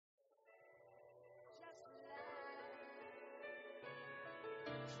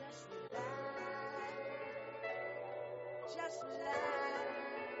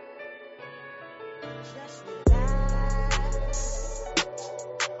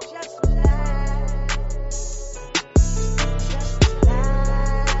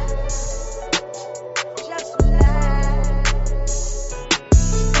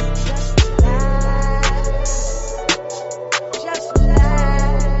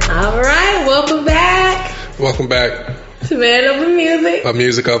Welcome back to Man Over Music. A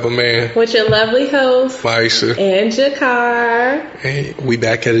Music of a Man. With your lovely host, Maisha. And Jakar. Hey, we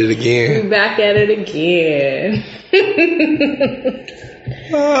back at it again.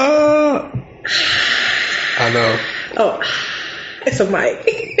 I know. Oh, it's a mic.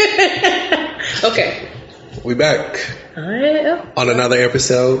 Okay. We back. Alright. On another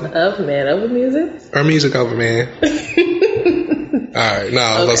episode of Man Over Music. Or Music of a Man. Alright,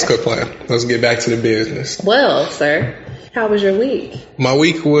 now let's quit playing. Let's get back to the business. Well, sir, how was your week? My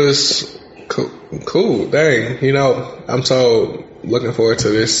week was cool. Dang, I'm so looking forward to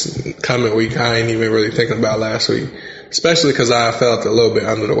this coming week. I ain't even really thinking about last week, especially because I felt a little bit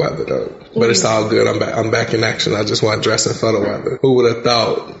under the weather though. But it's all good. I'm back in action. I just want dressing for the weather. Who would have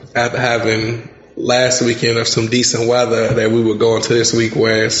thought after having last weekend of some decent weather that we would go into this week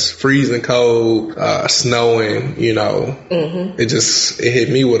where it's freezing cold, snowing, it hit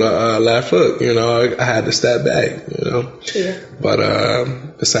me with a left hook, I had to step back, Yeah. But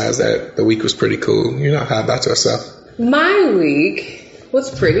besides that, the week was pretty cool. How about yourself? My week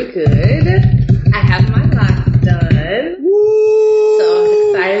was pretty good. I have my lock done. Woo! So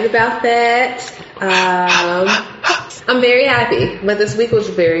I'm excited about that. I'm very happy, but this week was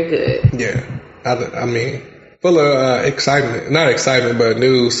very good. Yeah. I mean, full of excitement. Not excitement, but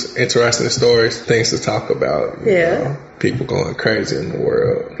news, interesting stories, things to talk about. Yeah. People going crazy in the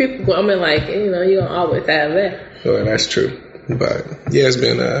world. You're going to always have that. Well, that's true. But, yeah, it's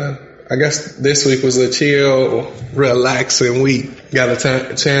been, I guess this week was a chill, relaxing week. Got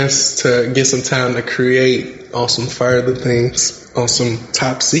a chance to get some time to create on some further things, on some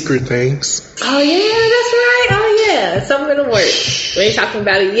top secret things. Oh, yeah, that's right. Oh, yeah, something in the works. We ain't talking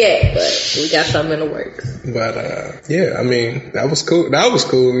about it yet, but we got something in the works. But, yeah, I mean, that was cool. That's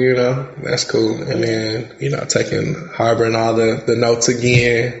cool. And then, harboring all the notes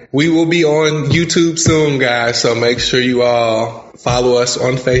again. We will be on YouTube soon, guys. So make sure you all follow us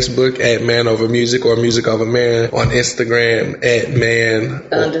on Facebook at Man Over Music or Music Over Man, on Instagram at Man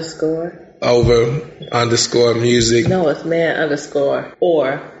 _over _music. No, it's Man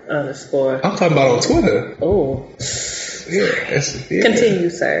 _or_. I'm talking about on Twitter. Oh. Yeah. Continue,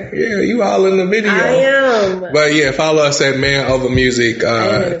 sir. Yeah, you all in the video. I am. But yeah, follow us at Man Over Music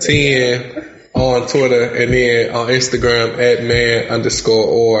 10 on Twitter, and then on Instagram at Man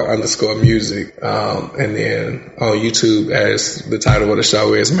 _or_music. And then on YouTube, as the title of the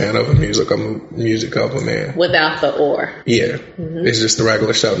show is Man Over Music or Music of a Man. Without the or. Yeah. Mm-hmm. It's just the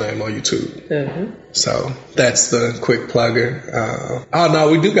regular show name on YouTube. Mm-hmm. So that's the quick plugger.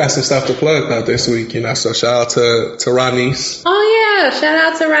 We do got some stuff to plug out this week, so shout out to Ranice. Oh yeah, shout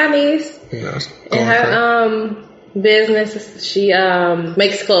out to Ranice. And her business, she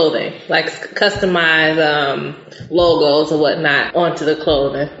makes clothing, like customized logos and whatnot onto the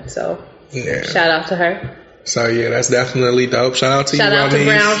clothing. So yeah, shout out to her. So yeah, that's definitely dope. Shout out to you, Ranice. Shout out to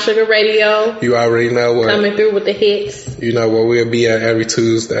Brown Sugar Radio. You already know what. Coming through with the hits. You know where we'll be at every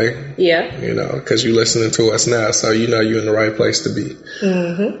Tuesday. Yeah. Because you're listening to us now, so you're in the right place to be.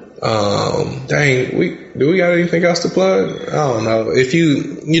 Mm-hmm. Do we got anything else to plug? I don't know. If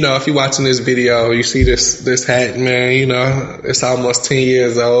you watching this video, you see this hat, man, it's almost 10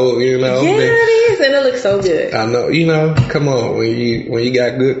 years old, Yeah, it is, and it looks so good. I know, come on, when you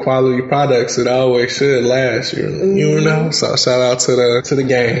got good quality products, it always should last, So shout out to the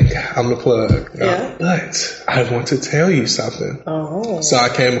gang. I'm the plug. Yeah. But I want to tell you something. Oh. So I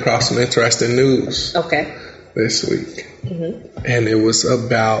came across some interesting news. Okay. This week. Mm-hmm. And it was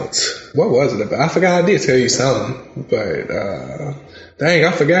about, what was it about? I forgot. I did tell you something, but dang,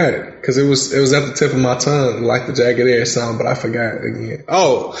 I forgot it because it was at the tip of my tongue, like the Jagged Edge song, but I forgot it again.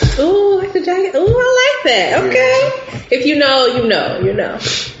 Oh, ooh, like the Jagged. Ooh, I like that. Okay, yeah. If you know, you know.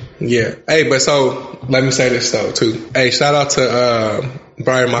 Yeah. Hey, but so let me say this though too. Hey, shout out to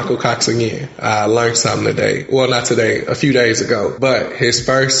Brian Michael Cox again. I learned something today. Well, not today, a few days ago. But his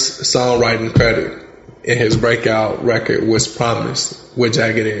first songwriting credit in his breakout record was Promise with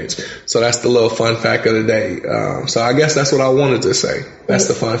Jagged Edge. So that's the little fun fact of the day. So I guess that's what I wanted to say. That's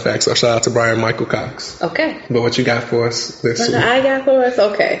the fun fact. So shout out to Brian Michael Cox. Okay. But what you got for us this week? I got for us?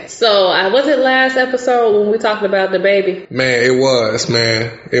 Okay. So was it last episode when we talked about the baby? Man, it was,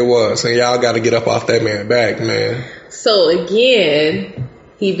 man. It was. And y'all got to get up off that man back, man. So again,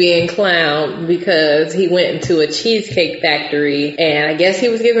 he being clowned because he went into a cheesecake factory and I guess he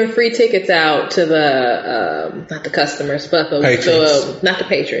was giving free tickets out to the, not the customers, but not the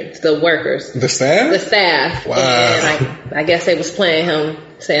patrons, the workers. The staff? The staff. Wow. And I guess they was playing him,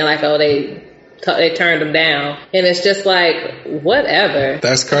 saying like, oh, they turned him down. And it's just like, whatever.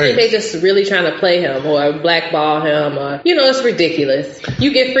 That's crazy. I think they just really trying to play him or blackball him or, it's ridiculous.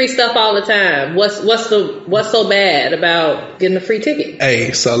 You get free stuff all the time. What's so bad about getting a free ticket?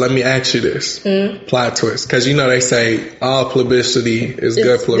 Hey, so let me ask you this. Plot twist. Cause they say all publicity is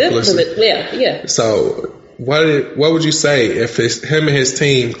good publicity. Yeah. So, what would you say if him and his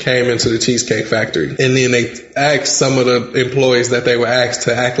team came into the Cheesecake Factory and then they asked some of the employees that they were asked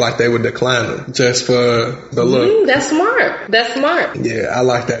to act like they would decline them just for the look? That's smart. Yeah, I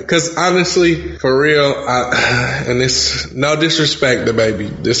like that. Because honestly, for real, and this no disrespect to baby,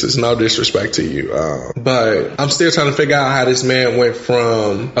 this is no disrespect to you, but I'm still trying to figure out how this man went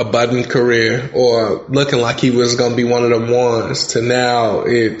from a budding career or looking like he was going to be one of them ones to now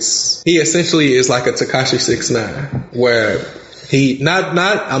he essentially is like a Tekashi 6ix9ine, where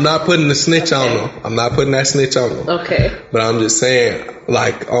I'm not putting the snitch on him. I'm not putting that snitch on him. Okay. But I'm just saying,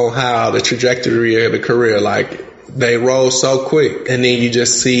 like, on how the trajectory of the career, like, they roll so quick and then you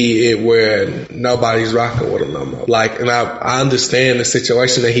just see it where nobody's rocking with him no more. Like, and I understand the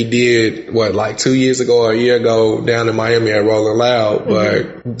situation that he did, 2 years ago or a year ago down in Miami at Rolling Loud,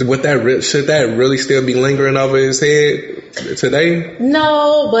 but should that really still be lingering over his head today?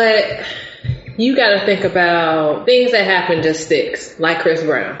 No, but you got to think about things that happen just sticks, like Chris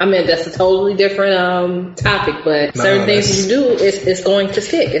Brown. I mean, that's a totally different topic, but certain things you do, it's going to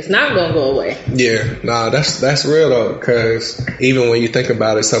stick. It's not going to go away. Yeah, that's real though, because even when you think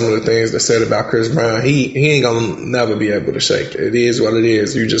about it, some of the things that said about Chris Brown, he ain't gonna never be able to shake it. It is what it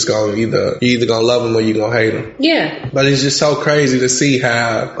is. You just gonna you're either gonna love him or you gonna hate him. Yeah. But it's just so crazy to see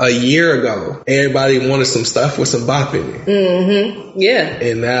how a year ago everybody wanted some stuff with some bop in it. Mm-hmm. Yeah.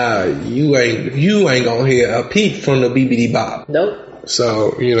 And now you ain't gonna hear a peep from the BBD bop. Nope.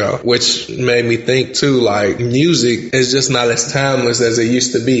 So, which made me think too, like, music is just not as timeless as it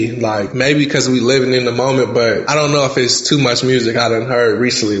used to be. Like, maybe because we living in the moment, but I don't know if it's too much music I done heard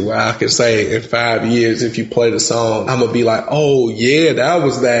recently where I can say in 5 years, if you play the song, I'm gonna be like, oh yeah, that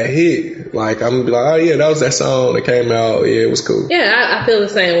was that hit. Like, I'm gonna be like, oh yeah, that was that song that came out. Yeah, it was cool. Yeah, I feel the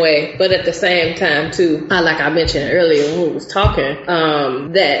same way. But at the same time too, like I mentioned earlier when we was talking,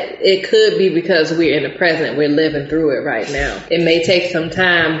 that it could be because we're in the present, we're living through it right now. It may take some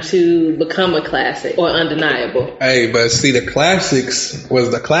time to become a classic or undeniable. Hey, but see, the classics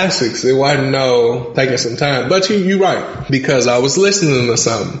was the classics. It wasn't taking some time. But you right, because I was listening to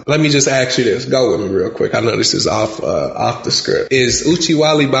something. Let me just ask you this. Go with me real quick. I know this is off the script. Is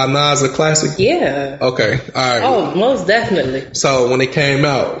Uchiwali by Nas a classic? Yeah. Okay. All right. Oh, most definitely. So when it came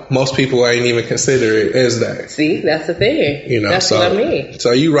out, most people ain't even consider it as that. See, that's the thing. That's what I mean.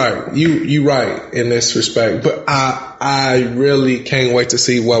 So you right. You right in this respect. But I really can't wait to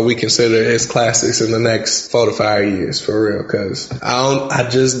see what we consider as classics in the next 4 to 5 years, for real, because I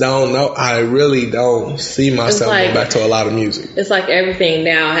just don't know. I really don't see myself going back to a lot of music. It's like everything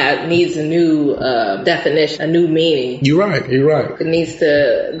now needs a new definition, a new meaning. You're right. It needs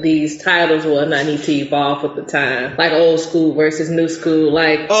these titles will not need to evolve with the time. Like old school versus new school,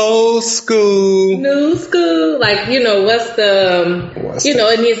 like old school, new school. Like, what's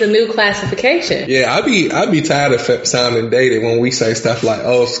it needs a new classification. Yeah, I'd be tired of sounding dated when we say stuff like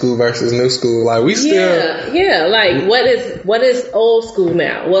old school versus new school. Like we still, yeah. Like what is old school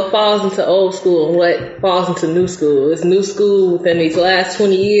now? What falls into old school and what falls into new school? Is new school within these last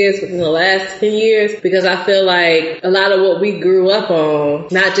 20 years, within the last 10 years? Because I feel like a lot of what we grew up on,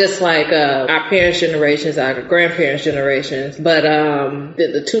 not just like our parents' generations, our grandparents' generations, but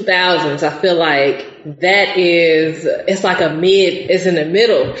the 2000s. I feel like it's like it's in the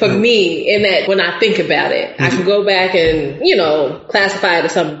middle for me, in that when I think about it, I can go back and, classify it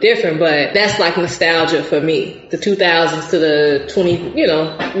as something different, but that's like nostalgia for me. The 2000s to the 20,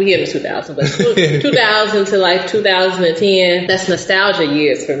 we in the 2000s, but 2000 to like 2010, that's nostalgia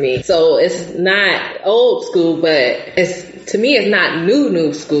years for me. So it's not old school, but to me, it's not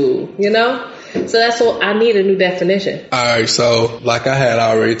new school, So that's what I need, a new definition. Alright, so like I had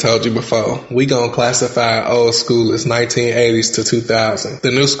already told you before, we gonna classify old school as 1980s to 2000.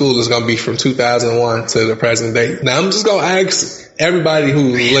 The new school is gonna be from 2001 to the present day. Now I'm just gonna ask everybody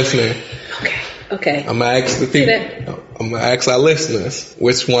who's listening. Okay. I'm gonna ask the people. I'm going to ask our listeners,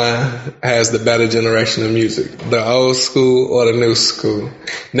 which one has the better generation of music? The old school or the new school?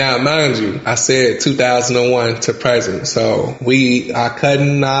 Now, mind you, I said 2001 to present. So we are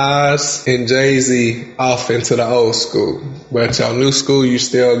cutting Nas and Jay-Z off into the old school. But your new school, you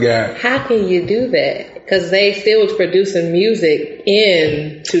still got... How can you do that? Because they still was producing music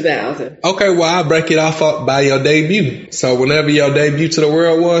in 2000. Okay, well, I'll break it off by your debut. So whenever your debut to the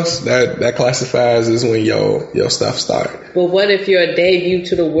world was, that classifies as when your stuff started. But what if your debut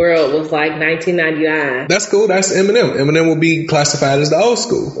to the world was like 1999? That's cool. That's Eminem. Eminem will be classified as the old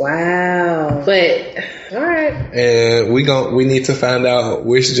school. Wow. But... all right. And we need to find out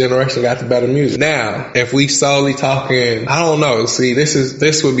which generation got the better music. Now, if we solely talking, I don't know. See,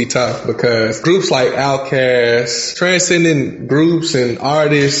 this would be tough because groups like Outkast, transcending groups and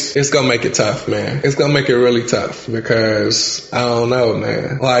artists, it's gonna make it tough, man. It's gonna make it really tough because I don't know,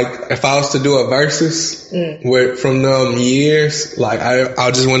 man. Like if I was to do a versus from them years, like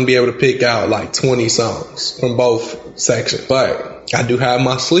I just wouldn't be able to pick out like 20 songs from both sections. But I do have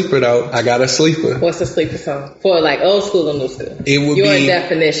my sleeper though. I got a sleeper. What's the sleeper song? For like old school or new school? It would Your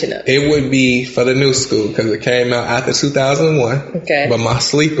definition of it. It would be for the new school because it came out after 2001. Okay. But my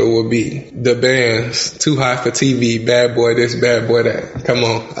sleeper would be the band's Too Hot for TV, Bad Boy This, Bad Boy That. Come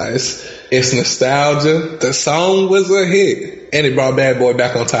on. It's nostalgia. The song was a hit. And it brought Bad Boy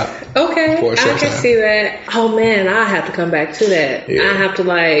back on top. Okay, I can see that. Oh man, I have to come back to that. Yeah. I have to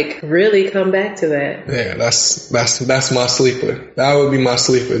like really come back to that. Yeah, that's my sleeper. That would be my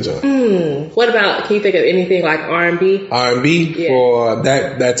sleeper joint. What about? Can you think of anything like R&B? R&B for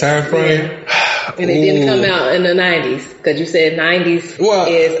that time frame. Yeah. And it didn't come out in the 90s because you said 90s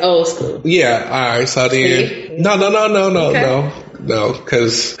is old school. Yeah. All right. So then, no,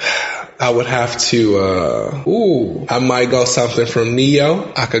 because. I would have to, I might go something from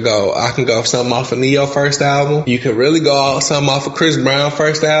Neo. I can go something off of Neo first album. You could really go something off of Chris Brown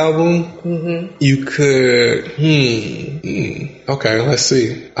first album. Mm-hmm. You could, okay, let's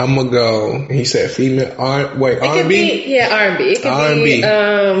see. I'm gonna go, he said female, R&B? Yeah, R&B. It could R&B.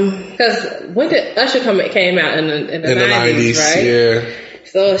 Cause when did Usher came out in the 90s, right? Yeah.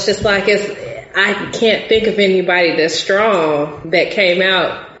 So it's just like, I can't think of anybody that's strong that came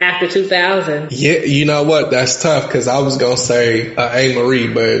out after 2000. Yeah, you know what? That's tough because I was gonna say A. Marie,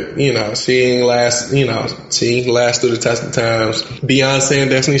 but she ain't last through the test of times. Beyonce and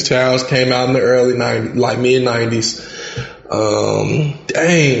Destiny's Child came out in the early 90s, like mid 90s.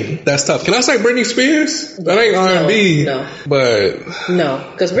 Dang, that's tough. Can I say Britney Spears? That ain't R&B. No. But no,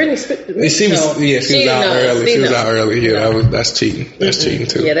 because Britney Spears. She was out early. She was out early. Yeah, no. that's cheating. That's cheating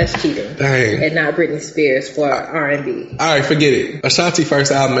too. Yeah, that's cheating. Dang. And not Britney Spears for R&B. All right, forget it. Ashanti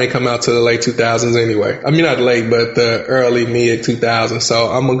first album ain't come out till the late 2000s anyway. I mean, not late, but the early mid 2000s.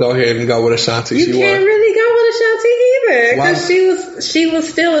 So I'm gonna go ahead and go with Ashanti. You can't really go with Ashanti either because she was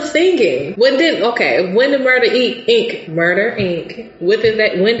still singing. When did Murder Inc. When did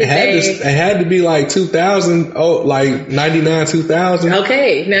it had to be like 2000, like 99, 2000.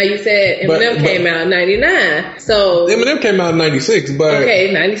 Okay, now you said Eminem came out in 99. So Eminem came out in 96, but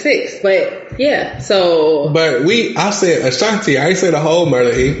 96. But yeah, so I said Ashanti. I ain't say the whole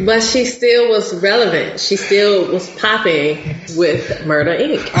Murder Inc. But she still was relevant. She still was popping with Murder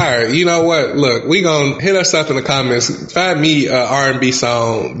Inc. All right, you know what? Look, we gonna hit us up in the comments. Find me a R&B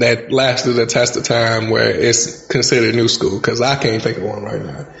song that lasted the test of time where it's considered new school because I can't think of one right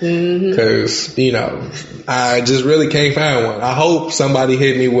now. Because I just really can't find one. I hope somebody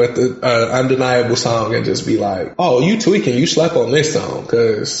hit me with an undeniable song and just be like, "Oh, you tweaking? You slept on this song?"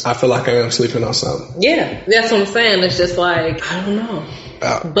 Because I feel like I am sleeping on something. Yeah, that's what I'm saying. It's just like I don't know,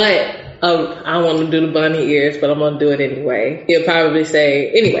 but. I want to do the bunny ears, but I'm going to do it anyway. He'll probably say,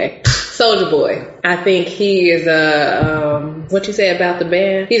 anyway, Soulja Boy. I think he is what you say about the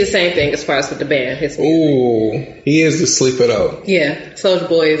band? He's the same thing as far as with the band. His music. Ooh, he is the sleeper though. Yeah, Soulja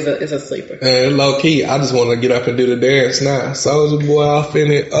Boy is a sleeper. And low key, I just want to get up and do the dance now. Soulja Boy off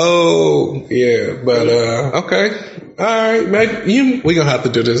in it. Oh, yeah. But, okay. All right, maybe we're going to have to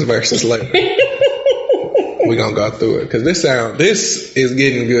do this versus later. We're going to go through it because this is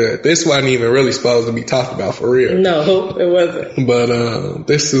getting good. This wasn't even really supposed to be talked about for real. No, it wasn't. But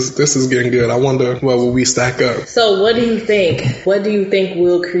this is getting good. I wonder what will we stack up. So what do you think? What do you think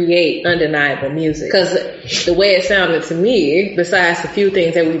will create undeniable music? Because the way it sounded to me, besides the few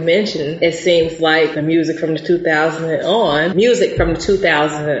things that we mentioned, it seems like the music from the 2000 and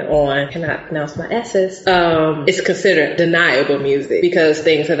on, cannot pronounce my S's, is considered deniable music because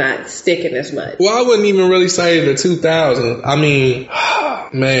things are not sticking as much. Well, I wouldn't even really say say the 2000s, I mean,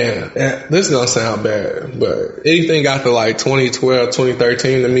 man, this is gonna sound bad, but anything after like 2012,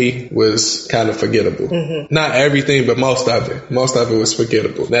 2013 to me was kind of forgettable. Mm-hmm. Not everything, but most of it. Most of it was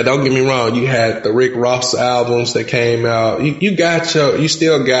forgettable. Now, don't get me wrong. You had the Rick Ross albums that came out. You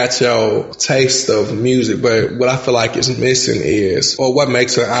still got your taste of music, but what I feel like is missing is, or what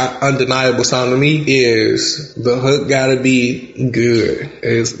makes an undeniable song to me is the hook gotta be good.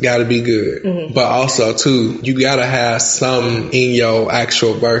 It's gotta be good. Mm-hmm. But also too, you gotta have some in your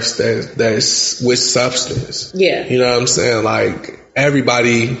actual verse that's with substance. Yeah. You know what I'm saying? Like,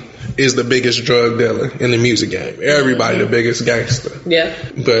 everybody is the biggest drug dealer in the music game. Everybody the biggest gangster. Yeah.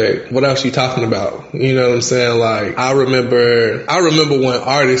 But what else you talking about? You know what I'm saying? Like, I remember when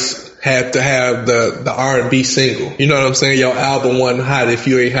artists had to have the R&B single. You know what I'm saying? Your album wasn't hot if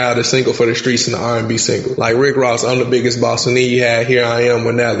you ain't had a single for the streets and the R&B single. Like Rick Ross, I'm the Biggest Boss, and then you had Here I Am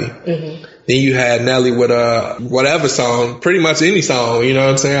with Nelly. Mm-hmm. Then you had Nelly with whatever song, pretty much any song, you know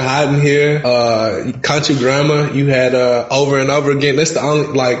what I'm saying? Hot in Here, Country Grammar, you had Over and Over Again. That's the only,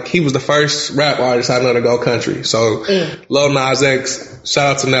 like, he was the first rap artist I know to go country. So Lil Nas X,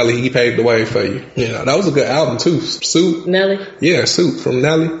 shout out to Nelly, he paved the way for you. You know, that was a good album too. Soup. Nelly? Yeah, Soup from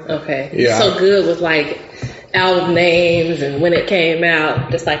Nelly. Okay. Yeah. So good with like album names and when it came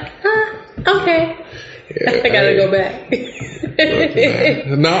out, just like, okay. Yeah, I gotta go back.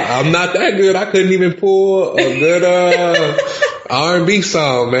 Look, no, I'm not that good. I couldn't even pull a good R&B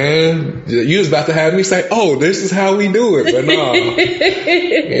song, man. You was about to have me say, "Oh, this is how we do it," but no.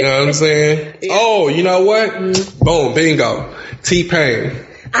 You know what I'm saying? Yeah. Oh, you know what? Boom, bingo. T-Pain.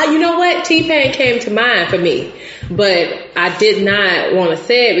 You know what? T-Pain came to mind for me, but I did not want to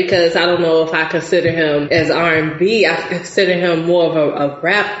say it because I don't know if I consider him as R&B. I consider him more of a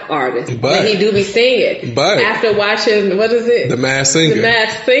rap artist. But he do be singing. But after watching, what is it? The Masked Singer. The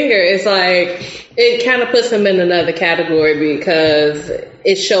Masked Singer. It's like, it kind of puts him in another category because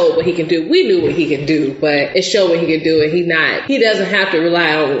it showed what he can do. We knew what he can do, but it showed what he can do, and he doesn't have to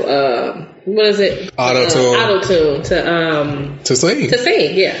rely on, what is it? Auto-tune to sing. To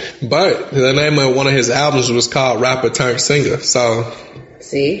sing, yeah. But the name of one of his albums was called Rapper Turned Singer. So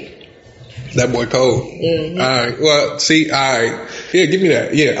see, that boy cold. Mm-hmm. All right. Well, see, all right. Yeah, give me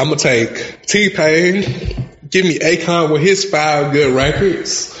that. Yeah, I'm gonna take T-Pain. Give me Akon with his 5 good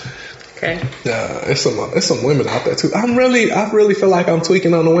records. Okay. It's some women out there too. I really feel like I'm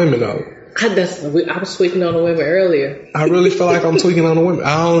tweaking on the women though. I was tweaking on the women earlier. I really feel like I'm tweaking on the women.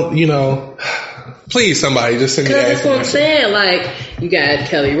 I don't, you know. Please, somebody, just send me that. That's what I'm saying. Like, you got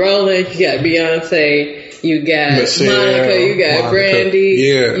Kelly Rowland, you got Beyonce, you got Michelle, Monica, you got Brandy,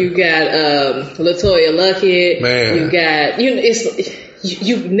 you got LaToya Luckett, man. You got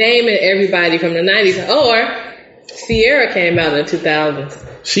you name it, everybody from the 90s. Or Sierra came out in the 2000s.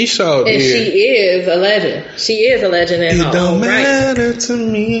 She showed, and she is a legend. She is a legend in her own right. It don't matter to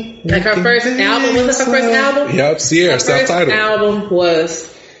me. Like her first album, was it her first album? Yep, Sierra, self-titled. Her first album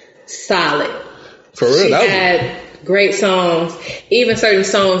was solid. For real, she had great songs. Even certain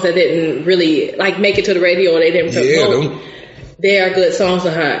songs that didn't really like make it to the radio or they didn't promote. They are good songs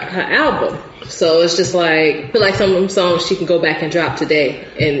on her album. So it's just like, I feel like some of them songs she can go back and drop today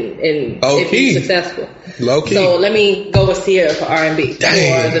and be successful. Low key. So let me go with Sierra for R&B.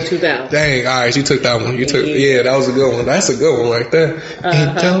 Dang. For the 2000s. Dang, all right, you took that one. That was a good one. That's a good one right there.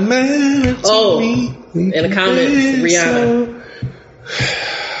 It don't matter to me. In the comments, Rihanna.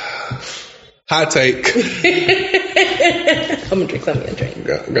 Hot take. I'm gonna drink something and drink.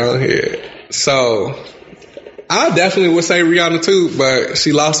 Go ahead. So, I definitely would say Rihanna too, but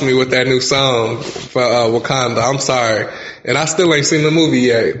she lost me with that new song for Wakanda. I'm sorry, and I still ain't seen the movie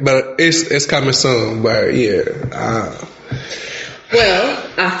yet, but it's coming soon. But yeah. Well,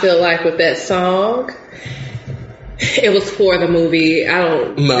 I feel like with that song, it was for the movie. I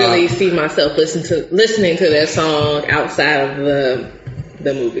don't really see myself listening to that song outside of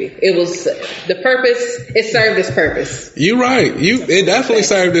the movie. It was the purpose. It served its purpose. You're right. It definitely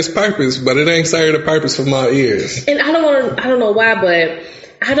served its purpose, but it ain't served the purpose for my ears. And I don't know why, but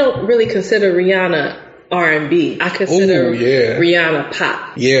I don't really consider Rihanna R&B. I consider Rihanna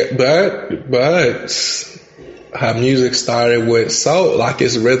pop. Yeah, but her music started with soul, like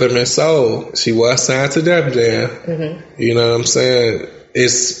it's rhythm and soul. She was signed to Def Jam. Mm-hmm. You know what I'm saying?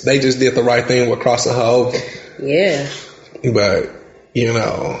 They just did the right thing with crossing her over. Yeah. But you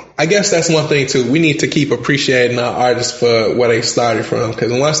know, I guess that's one thing too. We need to keep appreciating our artists for where they started from,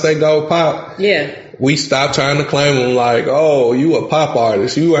 because once they go pop, we stop trying to claim them like, oh, you a pop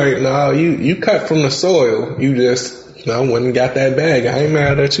artist. You ain't. No, you cut from the soil. You just went and got that bag. I ain't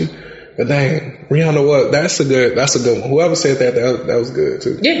mad at you. But dang, Rihanna, what? That's a good one. Whoever said that was good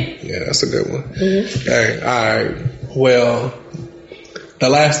too. Yeah, that's a good one. Mm-hmm. Dang, all right. Well, the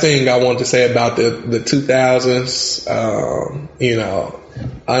last thing I want to say about the 2000s,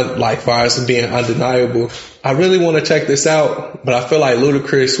 like far as being undeniable, I really want to check this out, but I feel like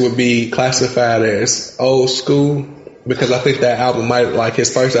Ludacris would be classified as old school because I think that album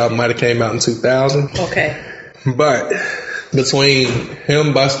his first album might have came out in 2000. Okay. But between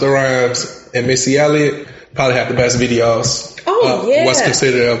him, Busta Rhymes, and Missy Elliott, probably have the best videos. What's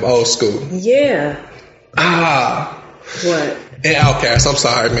considered of old school. Yeah. What? And Outkast. I'm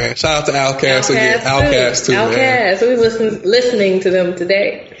sorry, man. Shout out to Outkast again. Outkast too, man. Outkast. We listening to them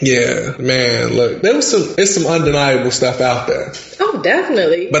today. Yeah, man. Look, there's some undeniable stuff out there. Oh,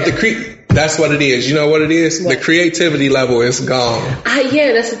 definitely. But that's what it is. You know what it is? What? The creativity level is gone.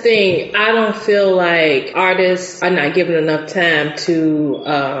 Yeah, that's the thing. I don't feel like artists are not given enough time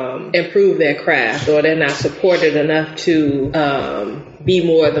to improve their craft, or they're not supported enough to be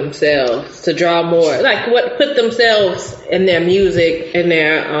more themselves, to draw more, put themselves in their music, in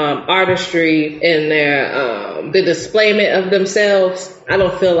their artistry, in their the displayment of themselves. I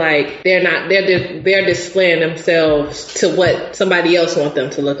don't feel like they're displaying themselves to what somebody else wants them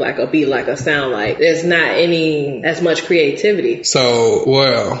to look like or be like or sound like. There's not as much creativity. So,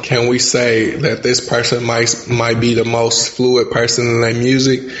 well, can we say that this person might be the most fluid person in their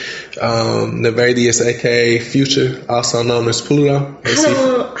music? Nayvadius, aka Future, also known as Pluto.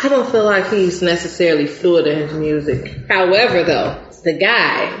 I don't feel like he's necessarily fluid in his music. However, though, the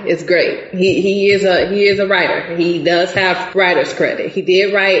guy is great. He is a writer. He does have writer's credit. He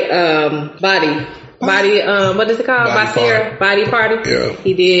did write Body, what is it called? Body Party. Yeah.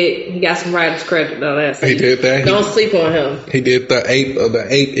 He got some writer's credit on that. So he did that. Don't sleep on him. He did the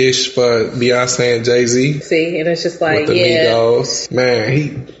 8-ish for Beyonce and Jay-Z. See, and it's just like, with the Migos. Man,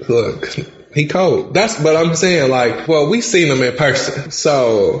 he cold. But I'm saying, we seen him in person.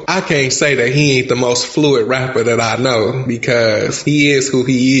 So I can't say that he ain't the most fluid rapper that I know, because he is who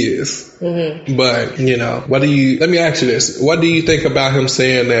he is. Mm-hmm. But, let me ask you this. What do you think about him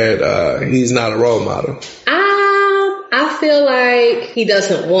saying that he's not a role model? I feel like he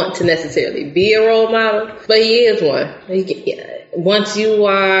doesn't want to necessarily be a role model, but he is one. Once you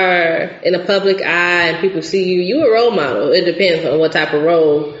are in a public eye and people see you're a role model. It depends on what type of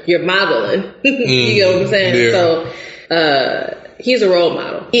role you're modeling. You know what I'm saying? Yeah. So, he's a role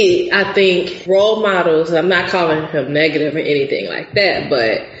model. I think role models, I'm not calling him negative or anything like that,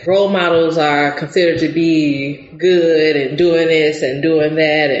 but role models are considered to be good and doing this and doing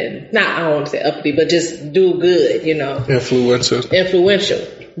that, and I don't want to say uppity, but just do good, Influential.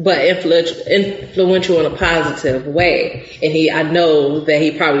 But influential in a positive way. And I know that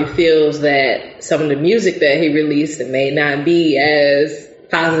he probably feels that some of the music that he released may not be as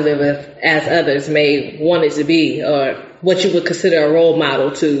positive as others may want it to be, or what you would consider a role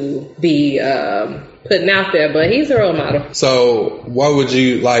model to be putting out there. But he's a role model. So what would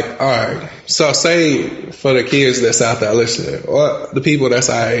you all right, so say for the kids that's out there listening, or the people that's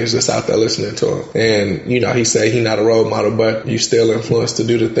our age that's out there listening to him, and he say he not a role model, but you still influenced to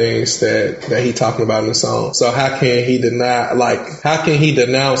do the things that he talking about in the song. So how can he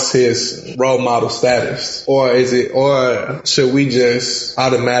denounce his role model status? Or should we just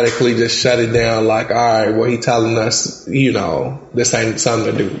automatically just shut it down, all right, well, he telling us, this ain't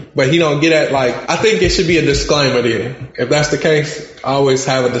something to do. But he don't get at, I think it should be a disclaimer then. If that's the case, I always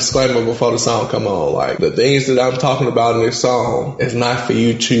have a disclaimer before the song come on. The things that I'm talking about in this song is not for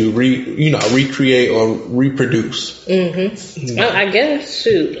you to recreate or reproduce. Mm-hmm. I guess,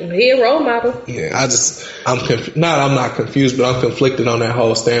 shoot, he a role model. Yeah, I'm not confused, but I'm conflicted on that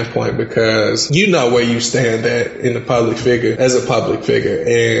whole standpoint, because where you stand at in the public figure, as a public figure,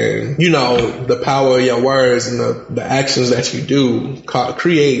 and the power of your words and the actions that you do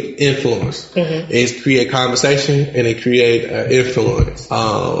create influence. Mm-hmm. It create conversation and it create influence.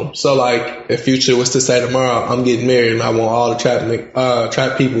 So if Future was to say tomorrow, I'm getting married and I want all the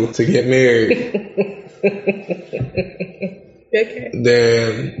trap people to get married, okay,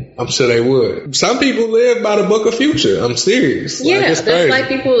 then I'm sure they would. Some people live by the book of Future. I'm serious. Yeah, that's like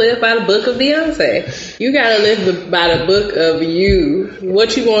people live by the book of Beyonce. You gotta live by the book of you.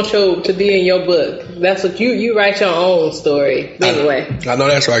 What you want to be in your book. That's what you write your own story. Anyway, I know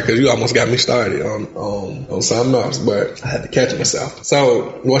that's right, because you almost got me started on something else, but I had to catch myself.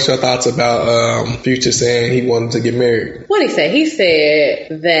 So, what's your thoughts about Future saying he wanted to get married? What did he say? He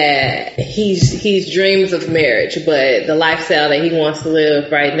said that he's dreams of marriage, but the lifestyle that he wants to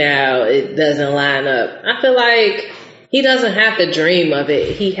live right now, it doesn't line up. I feel like he doesn't have to dream of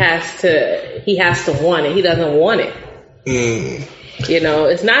it. He has to want it. He doesn't want it.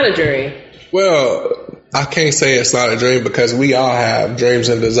 It's not a dream. Well, I can't say it's not a dream because we all have dreams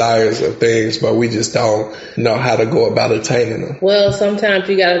and desires of things, but we just don't know how to go about attaining them. Well, sometimes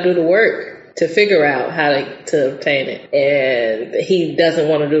you got to do the work to figure out how to obtain it. And he doesn't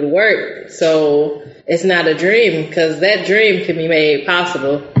want to do the work. So it's not a dream because that dream can be made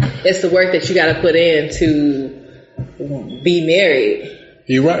possible. It's the work that you got to put in to be married.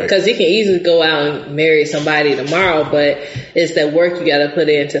 You're right. Because you can easily go out and marry somebody tomorrow, but it's that work you got to put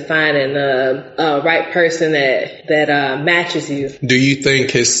in to finding a right person that matches you. Do you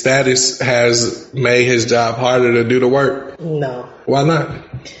think his status has made his job harder to do the work? No. Why not?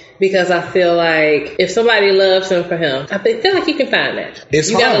 Because I feel like if somebody loves him for him, I feel like you can find that.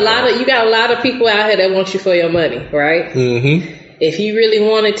 You got a lot of people out here that want you for your money, right? Mm-hmm. If he really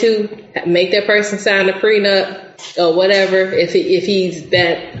wanted to make that person sign a prenup or whatever, if he's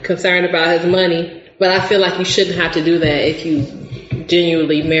that concerned about his money, but I feel like you shouldn't have to do that if you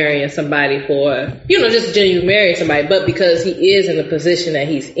genuinely marrying somebody for, just genuinely marrying somebody, but because he is in the position that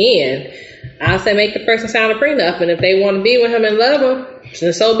he's in, I'll say make the person sign a prenup, and if they want to be with him and love him,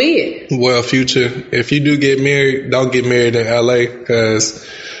 then so be it. Well, Future, if you do get married, don't get married in LA, because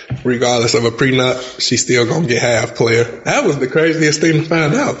regardless of a prenup, she's still gonna get half, player. That was the craziest thing to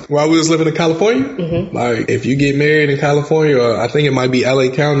find out while we was living in California. Mm-hmm. Like, if you get married in California, or I think it might be LA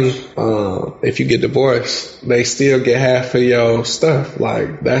County, if you get divorced, they still get half of your stuff.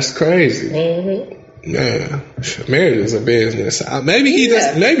 Like, that's crazy. Mm-hmm. Man, marriage is a business. Maybe he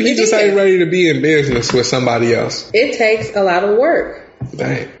just ain't ready to be in business with somebody else. It takes a lot of work.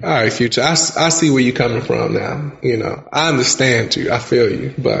 Dang. All right, Future. I see where you're coming from now. I understand you. I feel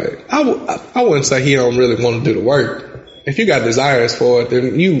you. But I wouldn't say he don't really want to do the work. If you got desires for it,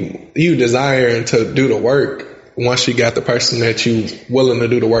 then you desiring to do the work once you got the person that you willing to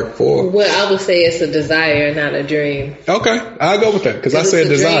do the work for. Well, I would say it's a desire, not a dream. Okay, I'll go with that because I said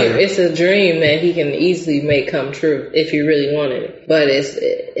desire. It's a dream that he can easily make come true if he really wanted it. But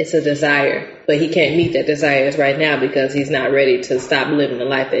it's a desire. But he can't meet that desires right now because he's not ready to stop living the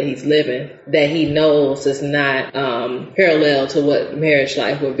life that he's living, that he knows is not parallel to what marriage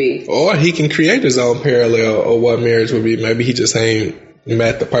life would be. Or he can create his own parallel of what marriage would be. Maybe he just ain't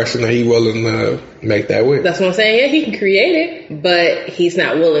met the person that he willing to make that with. That's what I'm saying. Yeah, he can create it, but he's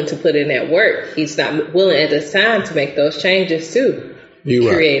not willing to put in that work. He's not willing at this time to make those changes too. You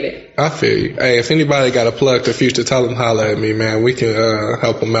right. Create it. I feel you. Hey, if anybody got a plug to Future, tell them holler at me, man. We can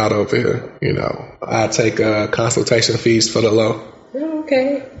help them out over here. I take consultation fees for the low.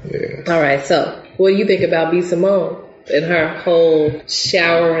 Okay. Yeah. All right. So, what do you think about B. Simone and her whole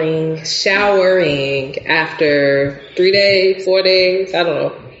showering after 3 days, 4 days? I don't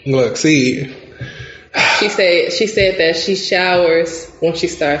know. Look, see. She said that she showers when she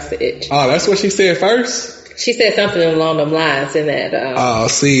starts to itch. Oh, that's what she said first? She said something along them lines in that.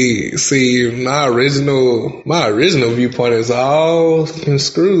 See, my original viewpoint is all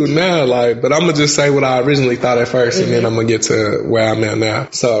screwed now. But I'm gonna just say what I originally thought at first, and then I'm gonna get to where I'm at now.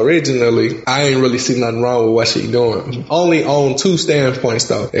 So originally, I ain't really see nothing wrong with what she doing. Only on two standpoints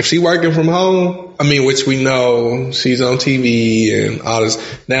though. If she working from home, which we know she's on TV and all this.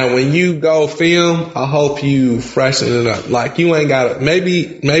 Now, when you go film, I hope you freshen it up. Like, you ain't got to,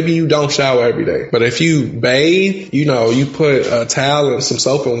 maybe you don't shower every day. But if you bathe, you put a towel and some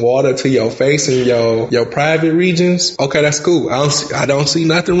soap and water to your face and your private regions. Okay, that's cool. I don't see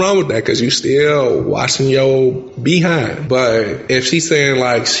nothing wrong with that because you still washing your behind. But if she's saying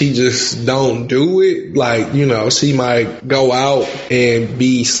like she just don't do it, she might go out and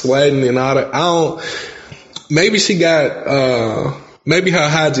be sweating and all that. Maybe she got, maybe her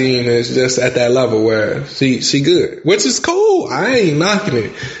hygiene is just at that level where she good, which is cool. I ain't knocking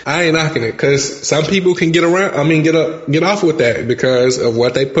it because some people can get off with that because of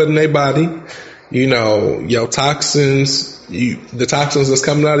what they put in their body. Your toxins, the toxins that's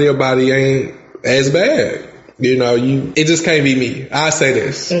coming out of your body ain't as bad. It just can't be me. I say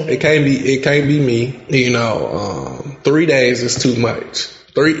this. Mm-hmm. It can't be me. 3 days is too much.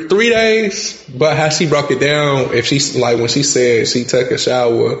 3 days, but how she broke it down, if she's like when she said she took a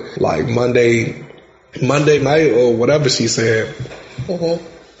shower like Monday night or whatever she said, and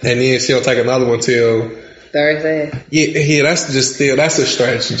then she'll take another one till Thursday. Yeah, that's a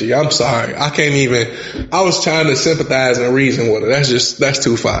strategy. I'm sorry, I was trying to sympathize and reason with her. That's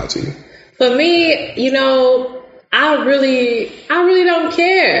too far to you. For me, I really don't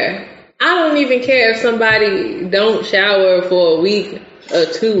care. I don't even care if somebody don't shower for a week or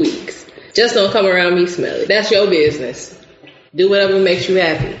 2 weeks. Just don't come around me smelly. That's your business. Do whatever makes you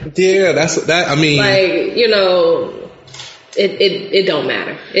happy. Yeah, that's that. it don't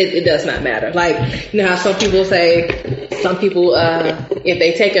matter. It does not matter. Like, you know how some people say, if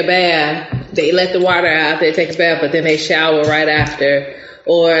they take a bath, they let the water out, they take a bath, but then they shower right after.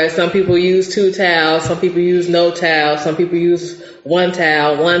 Or some people use 2 towels, some people use no towel, some people use 1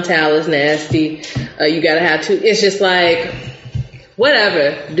 towel. 1 towel is nasty. You gotta have 2. It's just like,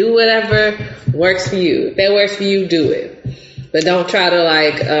 whatever. Do whatever works for you. If that works for you, do it. But don't try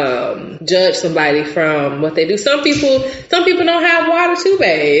to judge somebody from what they do. Some people don't have water to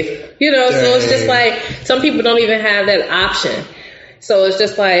bathe. You know, so it's just like, some people don't even have that option. So it's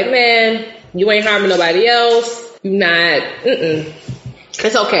just like, man, you ain't harming nobody else. You not,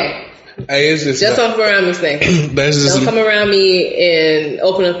 It's okay. Hey, it's just don't come around me stinking. Don't come around me and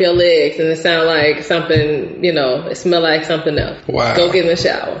open up your legs and it sound like something, you know, it smell like something else. Wow. Go get in the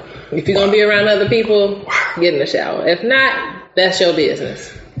shower. If you're going to be around other people, get in the shower. If not, that's your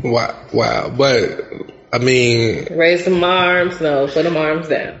business. Wow. But, I mean... Raise them arms. No, put them arms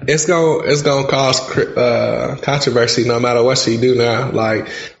down. It's gonna cause controversy no matter what she do now. Like,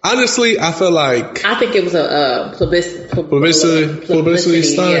 honestly, I feel like... I think it was a publicity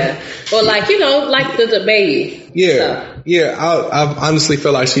stunt. Yeah. Or like, you know, like the debate. Yeah. Stuff. Yeah, I honestly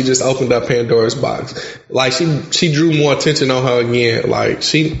feel like she just opened up Pandora's box. Like, she drew more attention on her again. Like,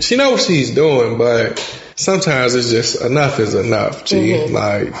 she knows what she's doing, but sometimes it's just enough is enough, G. Mm-hmm.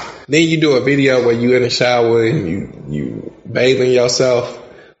 Like, then you do a video where you in the shower and you bathing yourself.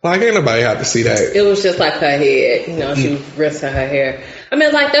 Like, ain't nobody have to see that. It was just like her head. You know, she was rinsing her hair. I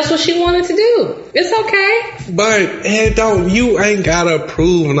mean, like, that's what she wanted to do. It's okay. But you ain't gotta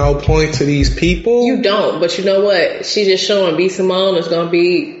prove no point to these people. You don't, but you know what? She just showing B. Simone is gonna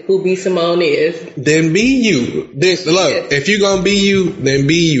be who B. Simone is. Then be you. Look, if you gonna be you, then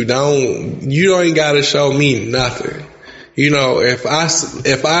be you. You ain't gotta show me nothing. You know, if I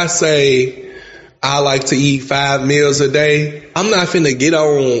say I like to eat 5 meals a day, I'm not finna get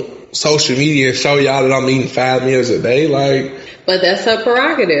on social media and show y'all that I'm eating 5 meals a day. Like, but that's her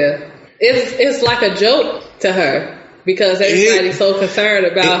prerogative. It's like a joke to her because everybody's so concerned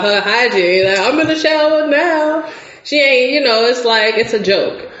about her hygiene. Like, I'm in the shower now. She ain't, you know, it's like, it's a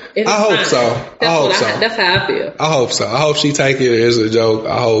joke. I hope so. That's how I feel. I hope so. I hope she take it as a joke.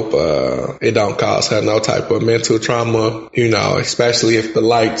 I hope it don't cause her no type of mental trauma, you know, especially if the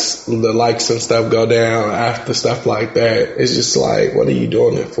likes and stuff go down after stuff like that. It's just like, what are you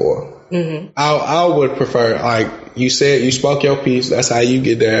doing it for? Mm-hmm. I would prefer, like you said, you spoke your piece. That's how you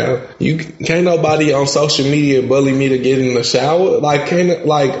get down. You can't nobody on social media bully me to get in the shower. Like,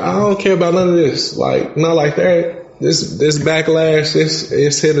 I don't care about none of this. Like, not like that. This backlash,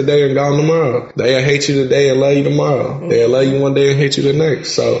 it's here today and gone tomorrow. They'll hate you today and love you tomorrow. Mm-hmm. They'll love you one day and hate you the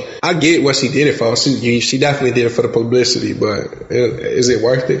next. So I get what she did it for. She definitely did it for the publicity, but is it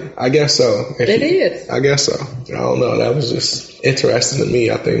worth it? I guess so. It is. I guess so. I don't know. That was just interesting to me.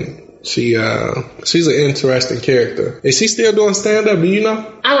 I think she's an interesting character. Is she still doing stand-up? Do you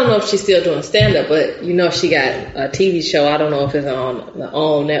know? I don't know if she's still doing stand-up, but you know she got a TV show. I don't know if it's on the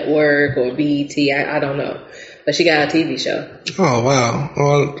OWN network or BET. I don't know. But she got a TV show. Oh, wow.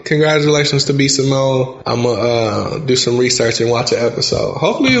 Well, congratulations to B. Simone. I'm going to do some research and watch an episode.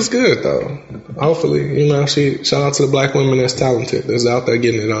 Hopefully it's good, though. Hopefully, you know, shout out to the black women that's talented, that's out there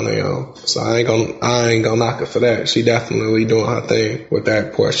getting it on their own. So I ain't gonna knock her for that. She definitely doing her thing with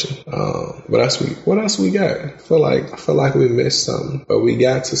that portion. What else we got? I feel like we missed something, but we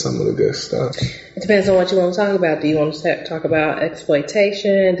got to some of the good stuff. It depends on what you want to talk about. Do you want to talk about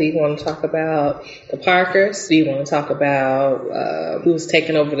exploitation? Do you want to talk about the Parkers? Do you want to talk about who's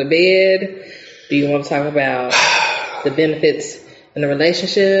taking over the bed? Do you want to talk about the benefits in the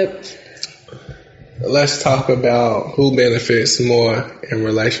relationship? Let's talk about who benefits more in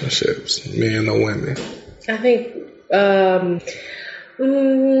relationships, men or women. I think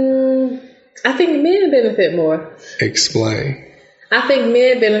men benefit more. Explain. I think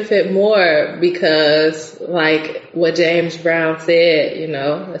men benefit more because, like what James Brown said, you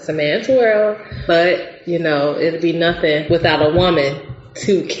know, it's a man's world, but, you know, it'd be nothing without a woman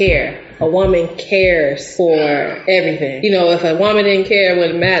to care. A woman cares for everything. You know, if a woman didn't care, it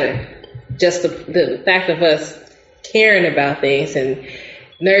wouldn't matter. Just the fact of us caring about things and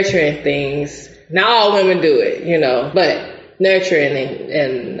nurturing things. Not all women do it, you know, but nurturing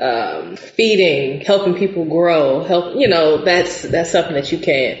and feeding, helping people grow, you know, that's something that you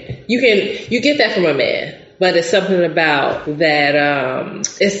get that from a man, but it's something about that,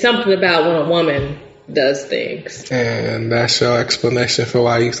 it's something about when a woman does things. And that's your explanation for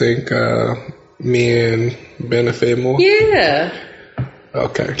why you think men benefit more? Yeah.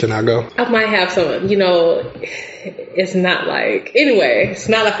 Okay, can I go? I might have some, it's not like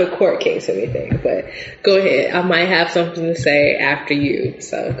a court case or anything, but go ahead. I might have something to say after you,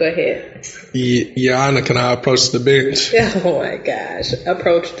 so go ahead. Your Honor, can I approach the bench? Oh my gosh,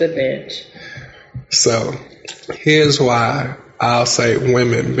 approach the bench. So, here's why I'll say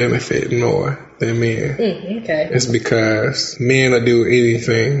women benefit more than men. Okay. It's because men will do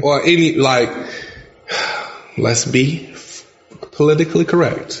anything, or let's be politically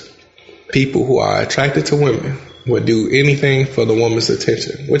correct. People who are attracted to women would do anything for the woman's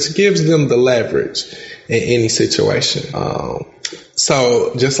attention, which gives them the leverage in any situation.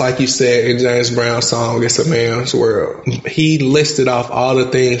 So just like you said in James Brown's song, It's a Man's World, he listed off all the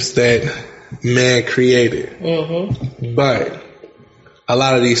things that man created. Mm-hmm. But a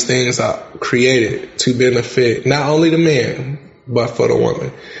lot of these things are created to benefit not only the man, but for the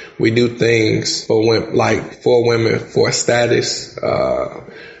woman. We do things for women, for status.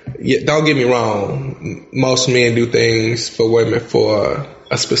 Don't get me wrong. Most men do things for women for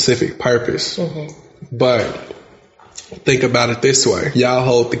a specific purpose. Mm-hmm. But think about it this way. Y'all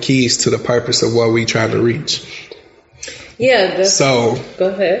hold the keys to the purpose of what we trying to reach. Yeah. So go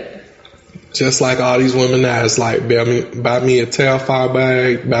ahead. Just like all these women now, it's like, buy me a Telfar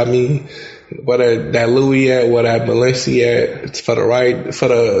bag, buy me that Louis at, that Balenciaga at. For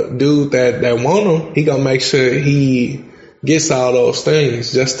the dude that want him, he gonna make sure he gets all those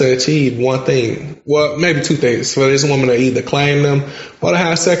things just to achieve one thing. Well, maybe two things. For this woman to either claim them or to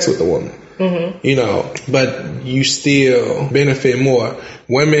have sex with the woman. Mm-hmm. But you still benefit more.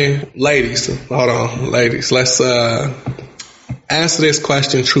 Ladies, let's answer this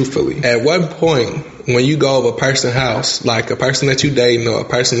question truthfully. At what point, when you go over a person's house, like a person that you dating or a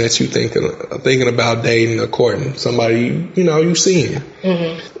person that you thinking about dating or courting, somebody you seeing,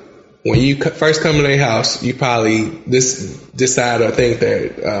 mm-hmm. When you first come to their house, you probably decide or think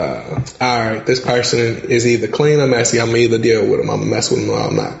that, all right, this person is either clean or messy. I'm gonna either deal with them, I'm gonna mess with them, or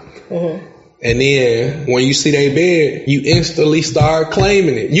I'm not. Mm-hmm. And then when you see their bed, you instantly start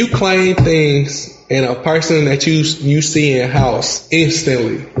claiming it. You claim things in a person that you see in house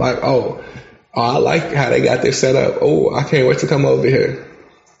instantly. Like, oh, I like how they got this set up. Oh, I can't wait to come over here.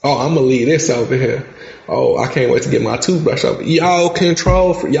 Oh, I'm going to leave this over here. Oh, I can't wait to get my toothbrush over. Y'all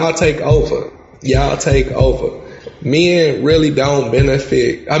y'all take over. Men really don't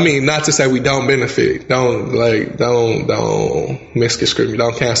benefit. I mean, not to say we don't benefit. Don't misconstrue me.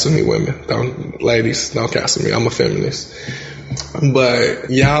 Don't cancel me, women. Ladies, don't cancel me. I'm a feminist. But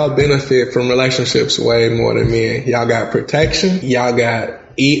y'all benefit from relationships way more than men. Y'all got protection. Y'all got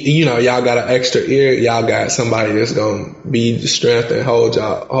y'all got an extra ear. Y'all got somebody that's gonna be the strength and hold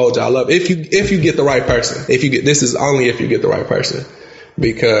y'all up. If you get the right person. This is only if you get the right person.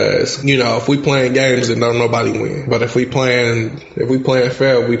 Because, if we playing games, then don't nobody win. But if we playing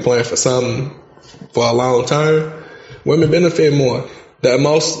fair, we playing for something for a long term, women benefit more. The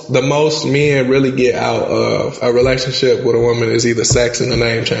most men really get out of a relationship with a woman is either sex and a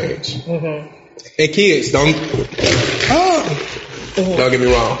name change. Mm-hmm. And kids, don't get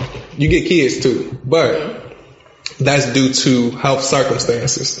me wrong. You get kids too, but that's due to health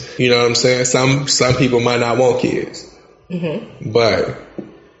circumstances. You know what I'm saying? Some people might not want kids. Mm-hmm. But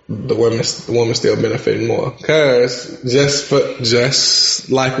the woman still benefiting more, because just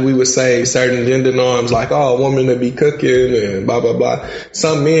like we would say certain gender norms, like, oh, a woman to be cooking and blah blah blah.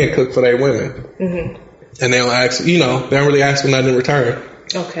 Some men cook for their women, mm-hmm. and they don't ask, they don't really ask for nothing in return.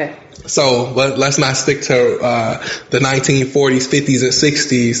 Okay. So, but let's not stick to the 1940s, 50s, and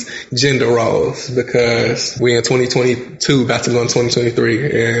 60s gender roles, because we in 2022, about to go in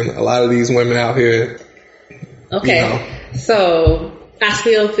 2023, and a lot of these women out here. Okay. So I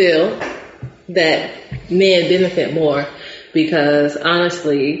still feel that men benefit more because,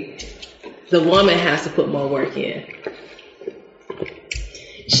 honestly, the woman has to put more work in.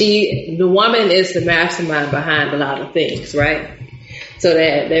 The woman is the mastermind behind a lot of things, right? So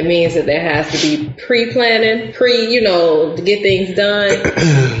that means that there has to be pre-planning, to get things done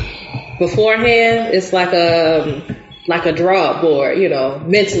beforehand. It's like a draw board,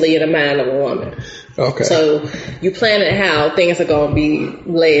 mentally in the mind of a woman. Okay. So you plan it how things are going to be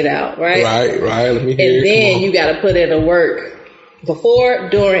laid out, right? Right. Let me hear and then you got to put in the work before,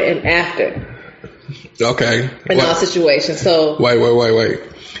 during, and after. Okay. In all situations. So wait.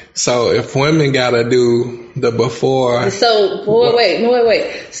 So if women got to do the before. So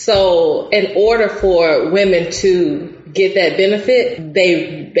wait. So in order for women to get that benefit,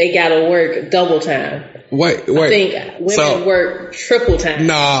 they got to work double time. Wait. I think women work triple time.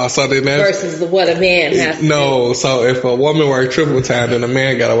 No, so then versus what a man has to do. So if a woman works triple time, then a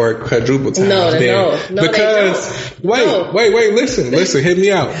man got to work quadruple time. No, because wait, listen, hit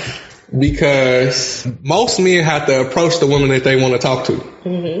me out. Because most men have to approach the woman that they want to talk to.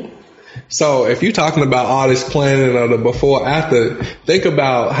 Mm-hmm. So if you're talking about all this planning of the before after, think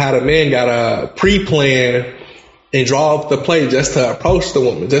about how the man got to pre-plan and draw up the play just to approach the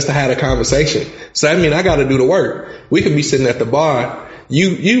woman, just to have a conversation. So I mean, I got to do the work. We could be sitting at the bar.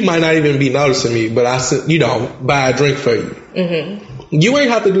 You might not even be noticing me, but buy a drink for you. Mm-hmm. You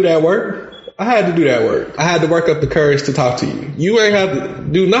ain't have to do that work. I had to do that work. I had to work up the courage to talk to you. You ain't have to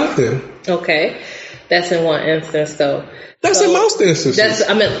do nothing. Okay. That's in one instance, though. That's in most instances.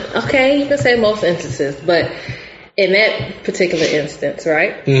 Okay, you can say most instances, but in that particular instance,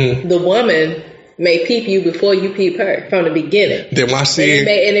 right? Mm-hmm. The woman may peep you before you peep her from the beginning. Then why see and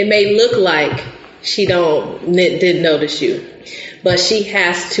it may look like she didn't notice you, but she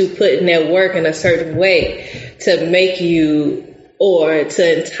has to put in that work in a certain way to make you, or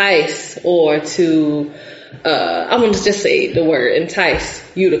to entice, or to I'm going to just say the word entice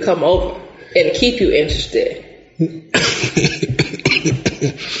you to come over and keep you interested.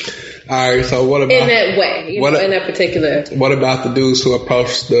 All right, so what about in that way, in that particular? What about the dudes who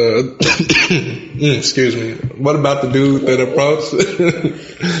approach the? Excuse me. What about the dude that approached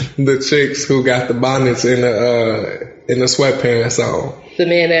the chicks who got the bonnets in the sweatpants on? The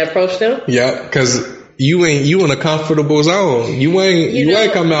man that approached them? Yeah, because you in a comfortable zone. You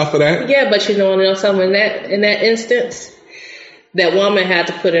ain't come out for that. Yeah, but you know something in that instance. That woman had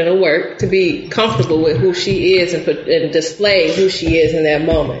to put in the work to be comfortable with who she is and display who she is in that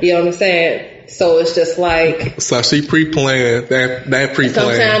moment. You know what I'm saying? So it's just like... So she pre-planned that pre-plan.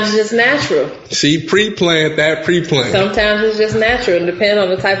 Sometimes it's just natural. She pre-planned that pre-plan. Sometimes it's just natural. And depending on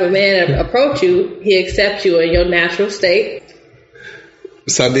the type of man that approach you, he accepts you in your natural state.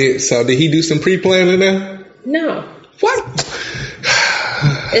 So did he do some pre-planning there? No. What?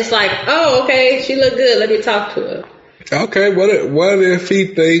 It's like, oh, okay, she look good. Let me talk to her. Okay, what if he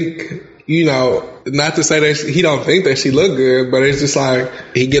think, not to say that he don't think that she look good, but it's just like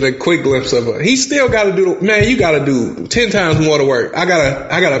he get a quick glimpse of her. He still got to do, man, you got to do 10 times more to work. I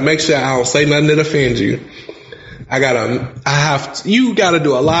gotta make sure I don't say nothing that offends you. You got to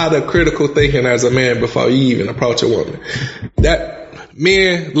do a lot of critical thinking as a man before you even approach a woman.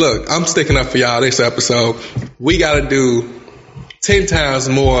 Men, look, I'm sticking up for y'all this episode. We got to do 10 times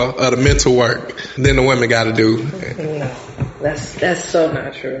more of the mental work than the women got to do. No, that's so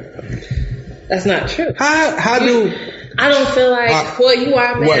not true. That's not true. How do... I don't feel like... you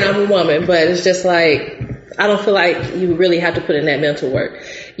are a man, what? I'm a woman, but it's just like... I don't feel like you really have to put in that mental work.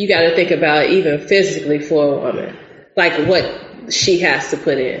 You got to think about even physically for a woman. Like what she has to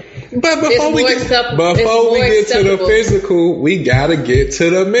put in. But before we get to the physical, we got to get to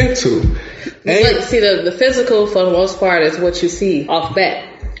the mental. But see, the physical for the most part is what you see off bat.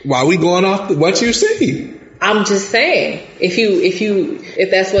 Why we going off what you see? I'm just saying,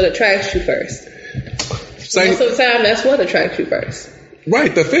 if that's what attracts you first. Most of the time, that's what attracts you first.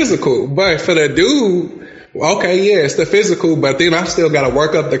 Right, the physical. But for the dude, okay, yeah, it's the physical, but then I still got to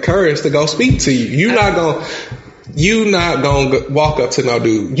work up the courage to go speak to you. You're not gonna walk up to no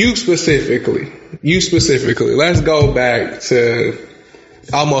dude. You specifically. Let's go back to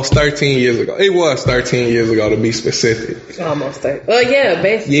almost 13 years ago. It was 13 years ago to be specific. Almost 13. Well, yeah,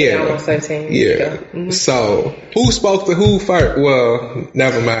 basically almost 13 years ago. Mm-hmm. So, who spoke to who first? Well,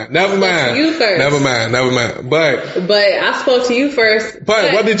 never mind. You first. Never mind. But I spoke to you first.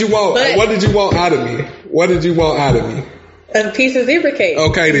 But what did you want? What did you want out of me? A piece of zebra cake.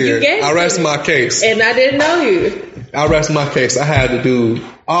 Okay, then. I rest my case. And I didn't know you. I rest my case. I had to do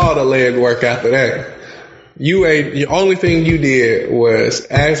all the leg work after that. The only thing you did was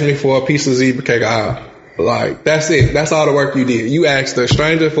ask me for a piece of zebra cake. Like, that's it. That's all the work you did. You asked a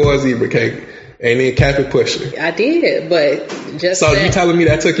stranger for a zebra cake and then kept it pushing. I did, but just So you telling me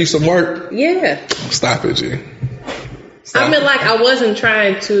that took you some work? Yeah. Stop it, G. I wasn't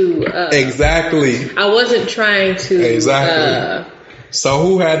trying to... exactly. I wasn't trying to... Exactly. So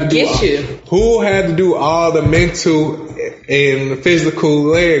who had to do Who had to do all the mental and physical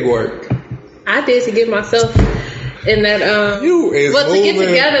leg work? I did to get myself in that. To get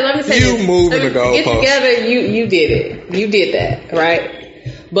together, let me say you moving the goalpost. To get together, you did it. You did that, right?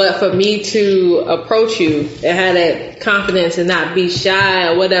 But for me to approach you and have that confidence and not be shy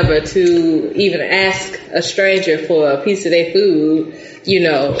or whatever to even ask a stranger for a piece of their food,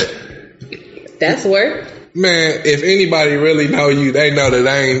 that's work. Man, if anybody really know you, they know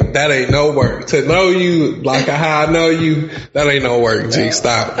that ain't no work. To know you like how I know you, that ain't no work, G.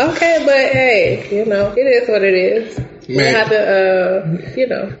 Stop. Okay, but hey, it is what it is. Man, you have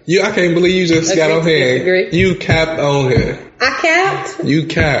to, I can't believe you just got on here. You capped on here. I capped? You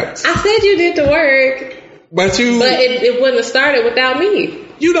capped. I said you did the work. But it wouldn't have started without me.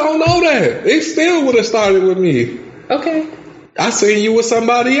 You don't know that. It still would have started with me. Okay. I seen you with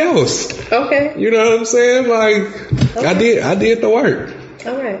somebody else. Okay. You know what I'm saying? Like, okay. I did the work.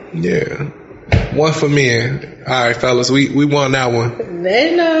 All right. Yeah. One for men. All right, fellas, we won that one.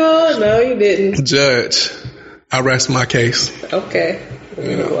 No, you didn't. Judge, I rest my case. Okay.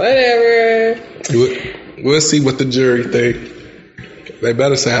 Whatever. We'll see what the jury think. They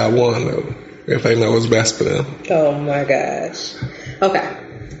better say I won, though, if they know what's best for them. Oh, my gosh. Okay.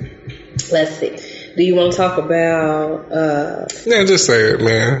 Let's see. Do you want to talk about Yeah, just say it,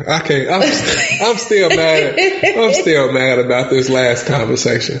 man. I can't. I'm still mad. I'm still mad about this last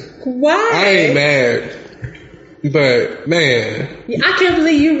conversation. Why? I ain't mad, but man, I can't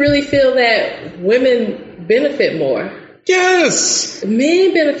believe you really feel that women benefit more. Yes,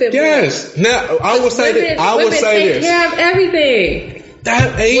 men benefit more. Yes. Now I will say that. I will say this. Take care of everything.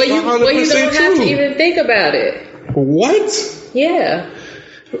 That ain't 100% true. You don't have to even think about it. What? Yeah.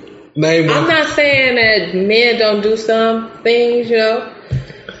 I'm not saying that men don't do some things,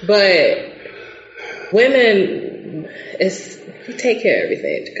 but women, we take care of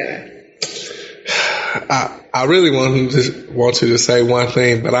everything, God. I really want you to say one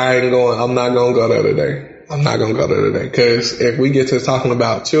thing, but I'm not going to go there today. I'm not going to go there today, because if we get to talking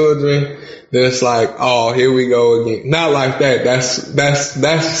about children, then it's like, oh, here we go again. Not like that.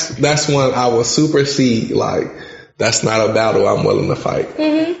 That's when I will supersede, like, that's not a battle I'm willing to fight.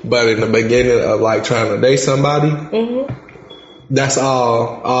 Mm-hmm. But in the beginning of like trying to date somebody, that's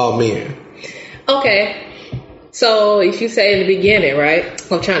all men. Okay. So if you say in the beginning, right,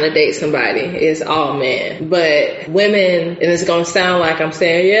 I'm trying to date somebody, it's all men. But women, and it's going to sound like I'm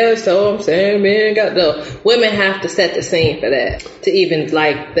saying, I'm saying men got women have to set the scene for that, to even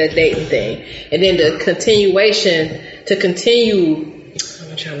like the dating thing. And then the continuation, to continue,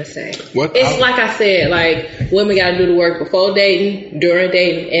 I'm trying to say. It's like I said, like women got to do the work before dating, during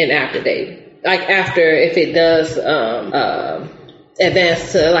dating, and after dating. Like after, if it does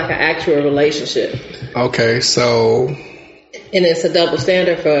advance to like an actual relationship. Okay, so. And it's a double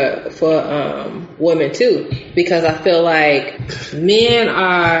standard for women too, because I feel like men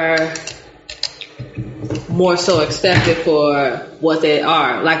are more so accepted for what they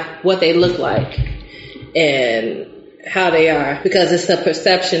are, like what they look like, and how they are, because it's the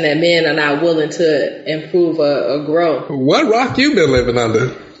perception that men are not willing to improve or grow. What rock you been living under?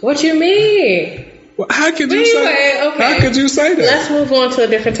 What you mean? Well, how could you say? Okay. How could you say that? Let's move on to a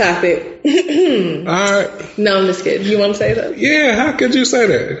different topic. All right. No, I'm just kidding. You want to say that? Yeah. How could you say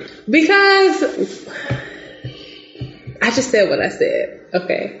that? Because I just said what I said.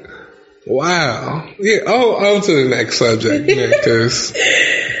 Okay. Wow. Yeah. Oh, on to the next subject. Because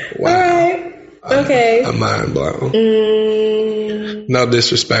wow. All right. Okay. I'm mind blown. No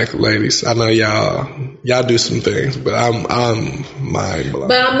disrespect, ladies. I know y'all do some things, but I'm mind blown.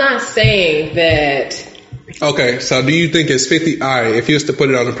 But I'm not saying that. Okay, so do you think it's 50? All right, if you was to put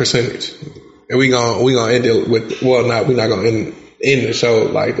it on a percentage, and we gonna end it with, well, we're not gonna end the show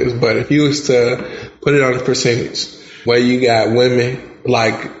like this, but if you was to put it on a percentage where you got women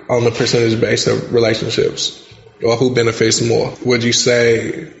like on the percentage base of relationships, or who benefits more, would you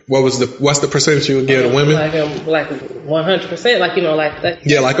say, what's the percentage you would give to women? Like 100%, like that.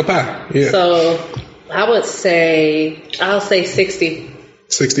 Yeah, like a pie. Yeah. So I'll say 60.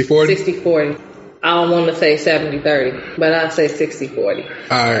 60-40? 60-40. I don't want to say 70-30, but I'll say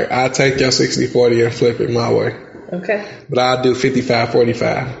 60-40. All right, I'll take your 60-40 and flip it my way. Okay. But I'll do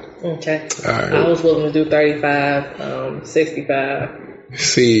 55-45. Okay. All right. I was willing to do 35, 65.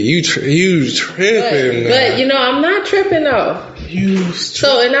 See, you tripping. But I'm not tripping though.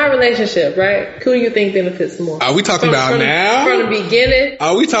 So in our relationship, right? Who do you think benefits more? Are we talking about now? From the beginning?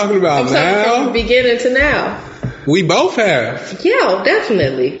 Are we talking about now? From the beginning to now. We both have. Yeah,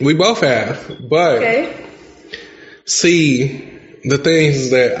 definitely. We both have. But okay. See, the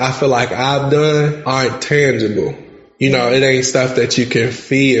things that I feel like I've done aren't tangible. It ain't stuff that you can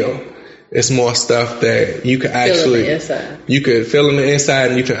feel. It's more stuff that you can actually, you could feel in the inside,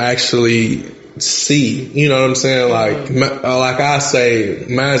 and you can actually see. You know what I'm saying? Like I say,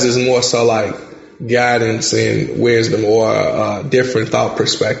 mine is more so like guidance and wisdom, or a different thought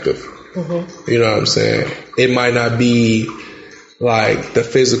perspective. Mm-hmm. You know what I'm saying? It might not be like the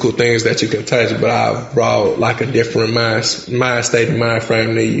physical things that you can touch, but I brought like a different mind state and mind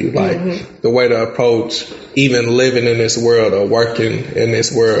frame to you, like the way to approach even living in this world or working in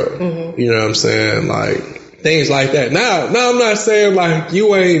this world. You know what I'm saying? Like things like that. Now I'm not saying like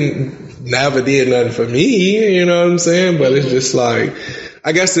you ain't never did nothing for me, you know what I'm saying? But it's just like,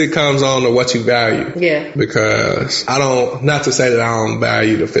 I guess it comes on to what you value. Yeah. Because not to say that I don't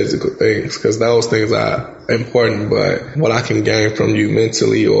value the physical things, because those things are important, but what I can gain from you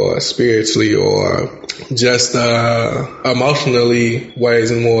mentally or spiritually or just emotionally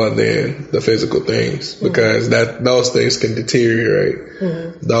weighs more than the physical things, because those things can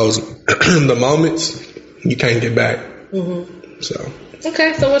deteriorate. Those the moments you can't get back. So.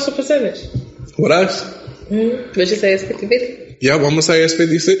 Okay, so what's the percentage? What us? Would you say it's 50-50? Yep, I'm gonna say it's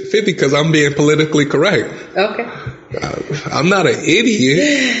 50-50 because I'm being politically correct. Okay. I'm not an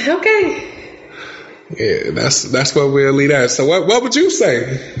idiot. Okay. Yeah, that's what we'll leave at. So what would you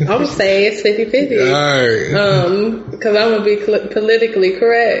say? I'm gonna say it's 50-50. All right. Because I'm gonna be politically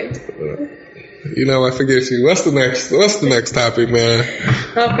correct. You know, I forget you. What's the next topic, man?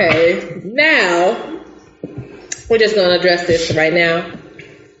 Okay. Now we're just gonna address this right now.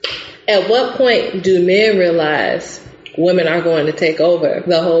 At what point do men realize women are going to take over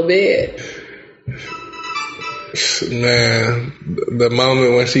the whole bed? Man, the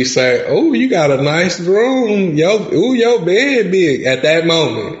moment when she say, "Oh, you got a nice room, your bed big." At that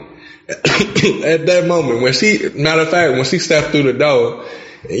moment, when she stepped through the door,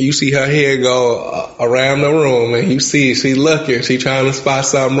 and you see her head go around the room, and you see she looking, she trying to spot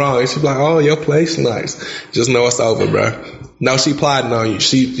something wrong, and she's like, "Oh, your place nice." Just know it's over, bro. No, she plotting on you.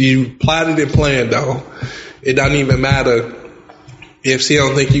 You plotted and planned though. It doesn't even matter if she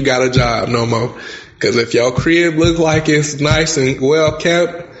don't think you got a job no more. Because if your crib look like it's nice and well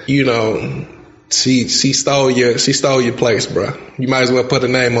kept, you know, she stole your place, bro. You might as well put a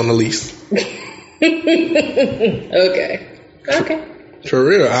name on the lease. Okay. For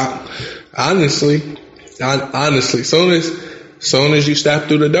real. Honestly, soon as you step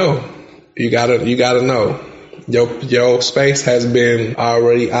through the door, you gotta know your space has been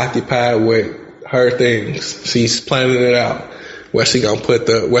already occupied with her things. She's planning it out. Where she gonna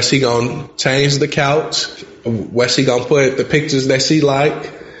change the couch? Where she gonna put the pictures that she like?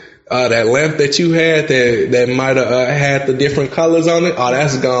 That lamp that you had that might have had the different colors on it. Oh,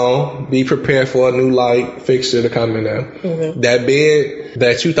 that's gone. Be prepared for a new light fixture to come in there. That bed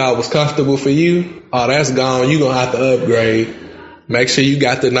that you thought was comfortable for you. Oh, that's gone. You gonna have to upgrade. Make sure you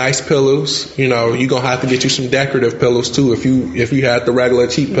got the nice pillows. You know, you're going to have to get you some decorative pillows too if you had the regular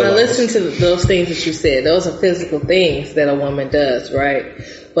cheap pillows. Now listen to those things that you said. Those are physical things that a woman does, right?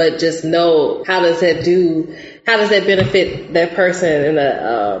 But just know, how does that benefit that person in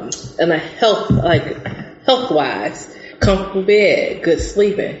a health-wise? Comfortable bed, good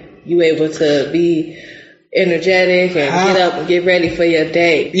sleeping. You able to be energetic and get up and get ready for your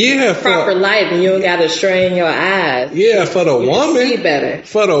day. Yeah, proper lighting. You don't got to strain your eyes. Yeah, for the woman. See better.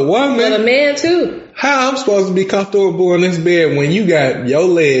 For the woman. For the man too. How I'm supposed to be comfortable in this bed when you got your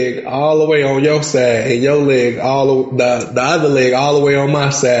leg all the way on your side and your leg the other leg all the way on my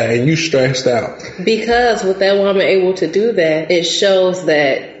side and you stretched out? Because with that woman able to do that, it shows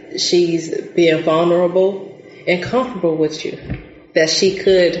that she's being vulnerable and comfortable with you. That she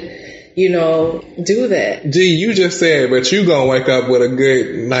could, you know, do that. Gee, you just said, but you gonna wake up with a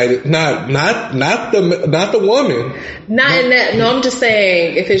good night. Not the woman. Not in that. No, I'm just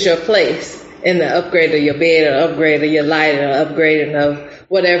saying, if it's your place, in the upgrade of your bed, or upgrade of your light, or upgrading of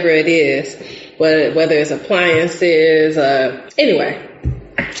whatever it is, whether it's appliances, anyway.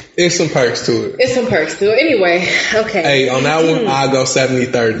 It's some perks to it. Anyway, okay. Hey, on that one, I'll go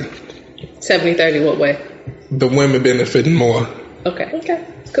 70-30. 70-30 what way? The women benefiting more. Okay.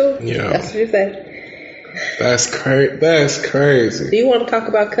 Cool. Yeah. That's what you say. That's crazy. Do you want to talk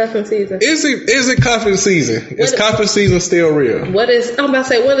about cuffing season? Is it cuffing season? Is cuffing season still real? I'm about to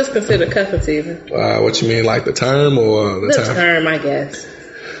say, what is considered cuffing season? What you mean, like the term or the time? The term, I guess.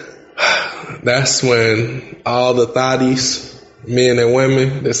 That's when all the thotties, men and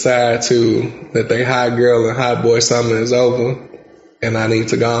women, decide that they hot girl and hot boy summer is over. And I need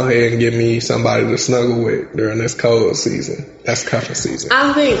to go ahead and get me somebody to snuggle with during this cold season. That's cuffing season.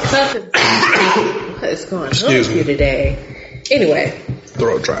 I think cuffing season. What is going on with you today? Anyway.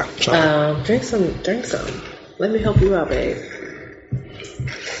 Throat dry. Drink some. Let me help you out, babe.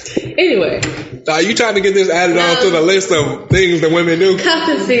 Anyway. Are you trying to get this added on to the list of things that women do?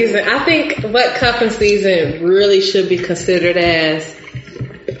 Cuffing season. I think what cuffing season really should be considered as,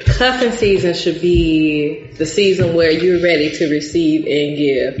 cuffing season should be the season where you're ready to receive and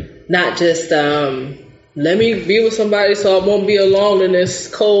give. Not just let me be with somebody so I won't be alone in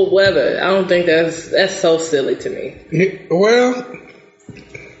this cold weather. I don't think that's so silly to me. Yeah, well,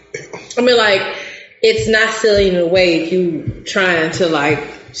 I mean, like, it's not silly in a way if you trying to, like,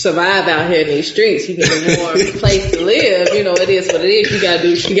 survive out here in these streets. You get a warm place to live. You know, it is what it is. You gotta do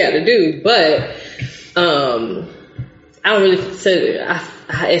what you gotta do. But I don't really consider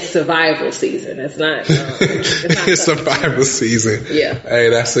it's survival season. It's not. It's survival season. Yeah. Hey,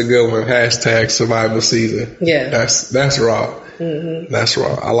 that's a good one. Hashtag survival season. Yeah. That's raw. Mm-hmm. That's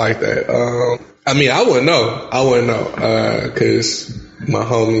raw. I like that. I mean, I wouldn't know. Cause my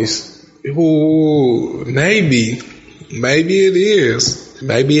homies. Ooh, maybe it is.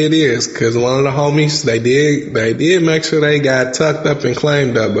 Maybe it is, because one of the homies, they did make sure they got tucked up and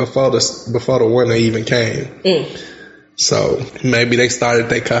claimed up before the winter even came. So maybe they started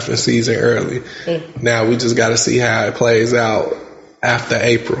their cuffing season early. Now we just got to see how it plays out after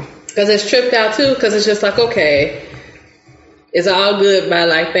April. Because it's tripped out too, because it's just like, okay, it's all good by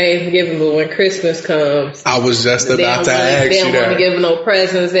like Thanksgiving, but when Christmas comes, I was just about to ask you that. They don't want to give no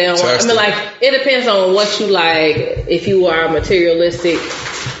presents. They don't want, I mean, like, it depends on what you like. If you are a materialistic,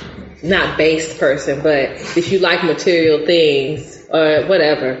 not based person, but if you like material things or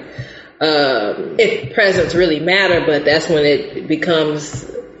whatever, if presents really matter, but that's when it becomes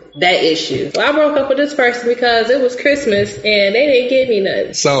that issue. So I broke up with this person because it was Christmas and they didn't give me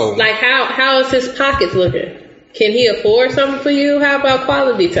nothing. So, like, how is his pockets looking? Can he afford something for you? How about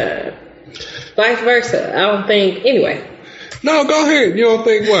quality time? Vice versa. I don't think, anyway. No, go ahead. You don't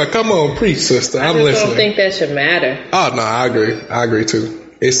think what? Come on, preach, sister. I'm listening. I don't think that should matter. Oh, no, I agree. I agree too.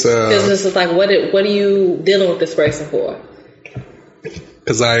 It's because it's just like, what are you dealing with this person for?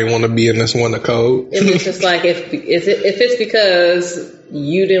 Because I ain't want to be in this winter cold. It's just like, if it's because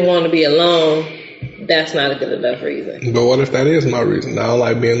you didn't want to be alone, that's not a good enough reason. But what if that is my reason? I don't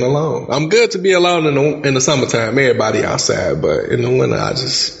like being alone. I'm good to be alone in the summertime. Everybody outside, but in the winter, I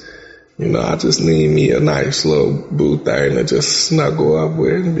just need me a nice little boo thing to just snuggle up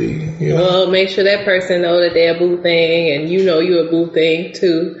with and be. Well, make sure that person know that they're a boo thing, and you know you're a boo thing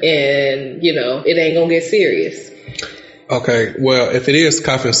too, and it ain't gonna get serious. Okay, well, if it is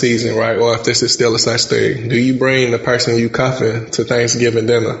cuffing season, right, or if this is still a such thing, do you bring the person you cuffing to Thanksgiving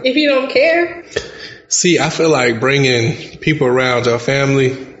dinner? If you don't care. See, I feel like bringing people around your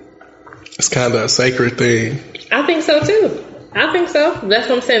family is kind of a sacred thing. I think so, too. I think so. That's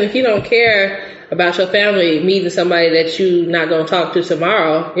what I'm saying. If you don't care about your family meeting somebody that you're not going to talk to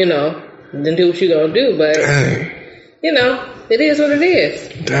tomorrow, then do what you're going to do. But, dang. It is what it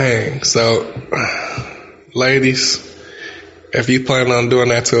is. Dang. So, ladies, if you plan on doing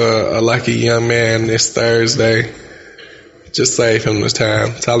that to a lucky young man this Thursday, just save him this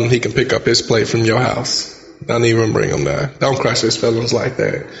time. Tell him he can pick up his plate from your house. Don't even bring him there. Don't crush his feelings like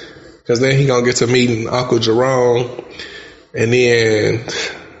that. Because then he going to get to meeting Uncle Jerome. And then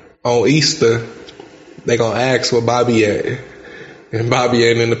on Easter, they going to ask where Bobby at. And Bobby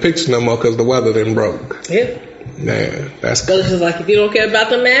ain't in the picture no more because the weather done broke. Yeah. Man, that's crazy. But it's just like, if you don't care about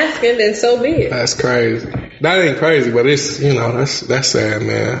the masking, then so be it. That's crazy. That ain't crazy, but it's, that's sad,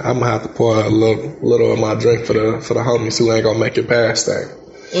 man. I'm gonna have to pour a little of my drink for the homies who ain't gonna make it past that.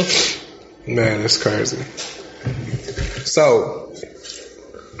 Man, it's crazy. So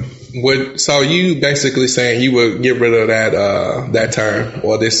you basically saying you would get rid of that term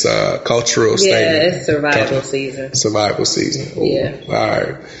or this cultural statement? Yeah, it's survival season. Survival season. Ooh. Yeah. All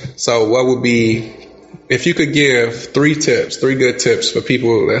right. So what would be, if you could give three good tips for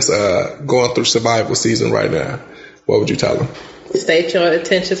people that's going through survival season right now, what would you tell them? State your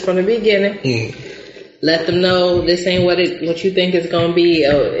intentions from the beginning. Let them know this ain't what you think it's going to be.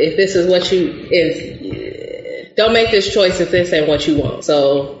 Or if this is what don't make this choice if this ain't what you want.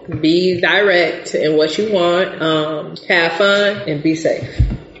 So be direct in what you want. Have fun and be safe.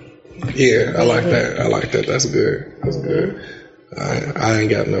 Yeah, I like that. That's good. I ain't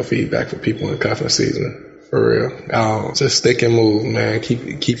got no feedback for people in cuffing season. For real. Just stick and move, man.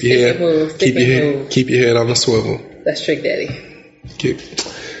 Keep your head on the swivel. That's Trick Daddy.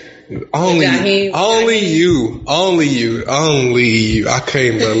 Only you. I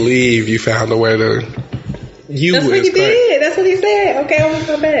can't believe you found a way to. That's what he did. That's what he said. Okay, I'm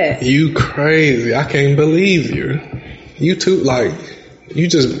so bad. You crazy. I can't believe you. You too, like, you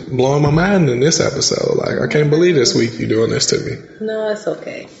just blowing my mind in this episode. Like, I can't believe this week you doing this to me. No, it's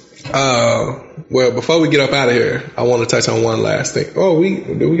okay. Well, before we get up out of here, I want to touch on one last thing.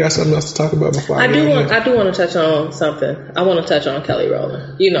 Do we got something else to talk about before I do want to touch on something. I want to touch on Kelly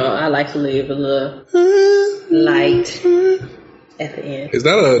Rowland. I like to leave a little light at the end. Is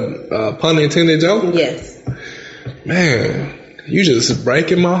that a pun intended joke? Yes. Man, You just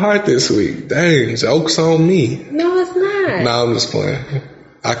breaking my heart this week. Dang, joke's on me. No, it's not. No, I'm just playing.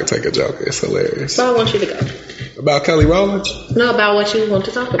 I could take a joke. It's hilarious. So I want you to go. About Kelly Rowland? No, about what you want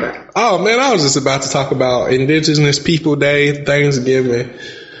to talk about. Oh, man, I was just about to talk about Indigenous People Day, Thanksgiving,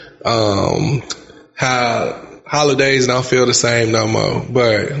 how holidays don't feel the same no more.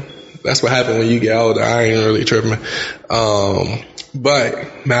 But that's what happened when you get older. I ain't really tripping.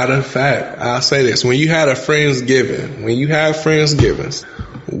 But matter of fact, I'll say this. When you have Friendsgivings,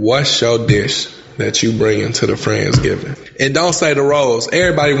 what's your dish that you bring into the Friendsgiving? And don't say the rolls.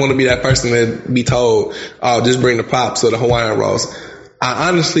 Everybody want to be that person that be told, oh, just bring the pops or the Hawaiian rolls. I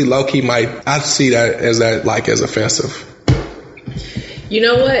honestly, low-key, I see that as offensive. You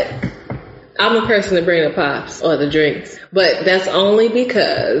know what? I'm a person to bring the pops or the drinks. But that's only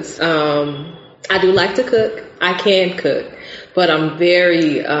because I do like to cook. I can cook. But I'm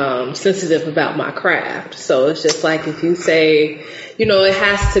very sensitive about my craft. So it's just like if you say, it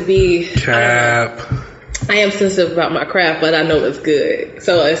has to be... Cap. I am sensitive about my craft, but I know it's good.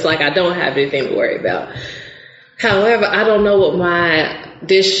 So it's like I don't have anything to worry about. However, I don't know what my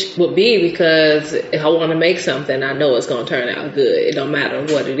dish would be because if I want to make something, I know it's going to turn out good. It don't matter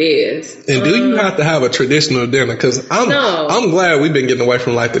what it is. And do you have to have a traditional dinner? Because I'm glad we've been getting away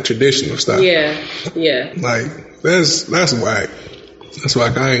from like the traditional stuff. Yeah. Like... That's whack. That's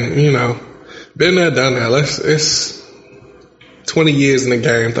whack. I ain't, been there, done that. It's 20 years in the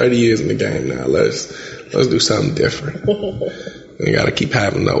game, 30 years in the game now. Let's do something different. You gotta keep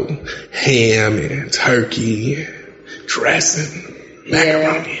having no ham and turkey, dressing,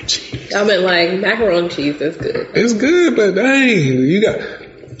 macaroni and cheese. I mean, like, macaroni and cheese is good. It's good, but dang, you got...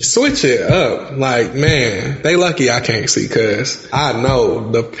 Switch it up. Like, man, they lucky I can't see because I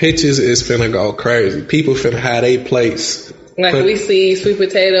know the pitches is finna go crazy. People finna have their plates. Like we see sweet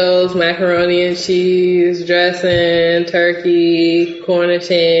potatoes, macaroni and cheese, dressing, turkey,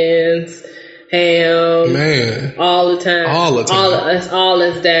 cornichons, ham. Man. All the time. All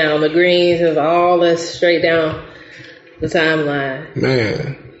that's down. The greens is all that's straight down the timeline.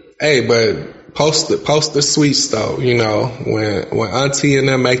 Man. Hey, but... Post the sweets though, when Auntie and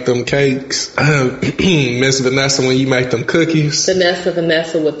them make them cakes, Miss Vanessa when you make them cookies.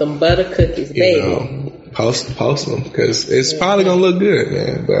 Vanessa with them butter cookies, baby. Post them because it's probably gonna look good,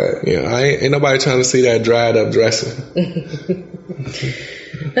 man. But ain't nobody trying to see that dried up dressing.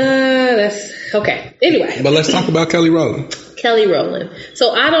 That's okay. Anyway, but let's talk about Kelly Rowland. Kelly Rowland.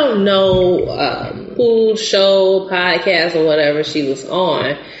 So I don't know who show, podcast, or whatever she was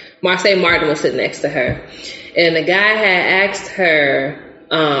on. Marsai Martin was sitting next to her, and the guy had asked her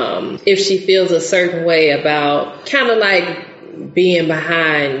if she feels a certain way about kind of like being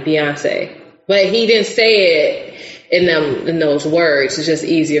behind Beyonce, but he didn't say it in those words. It's just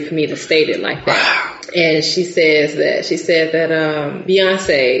easier for me to state it like that. And she said that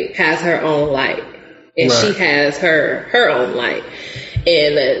Beyonce has her own light, and she has her own light.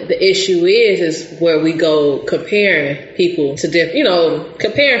 And the issue is where we go comparing people to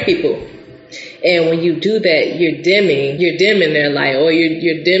comparing people. And when you do that, you're dimming their light, or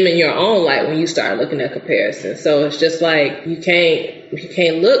you're dimming your own light when you start looking at comparisons. So it's just like you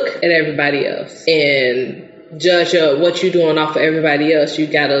can't look at everybody else and judge what you're doing off of everybody else. You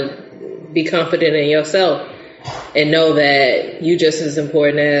gotta be confident in yourself and know that you just as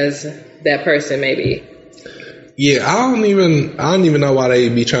important as that person may be. Yeah, I don't even know why they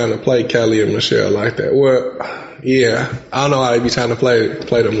be trying to play Kelly and Michelle like that. Well, yeah, I don't know why they be trying to play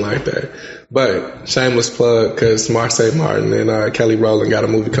them like that. But shameless plug, because Marsai Martin and Kelly Rowland got a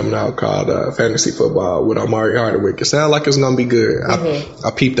movie coming out called Fantasy Football with Omari Hardwick. It sounds like it's gonna be good. Mm-hmm.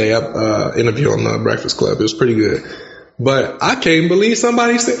 I peeped their interview on the Breakfast Club. It was pretty good. But I can't believe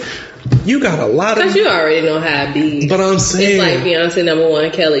somebody said you got a lot of. Because you already know how it be. But I'm saying it's like Beyonce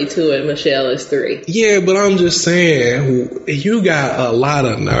 #1, Kelly 2, and Michelle is 3. Yeah, but I'm just saying you got a lot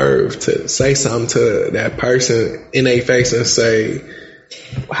of nerve to say something to that person in their face and say,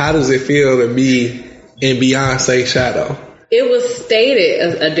 "How does it feel to be in Beyonce's shadow?" It was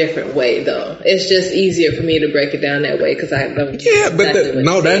stated a different way, though. It's just easier for me to break it down that way because I don't. Yeah, but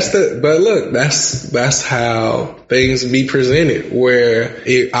but look, that's how things be presented. Where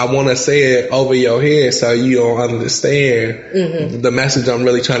I want to say it over your head so you don't understand the message I'm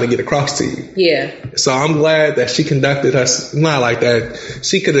really trying to get across to you. Yeah. So I'm glad that she conducted us not like that.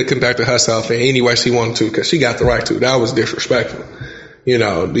 She could have conducted herself in any way she wanted to because she got the right to. That was disrespectful.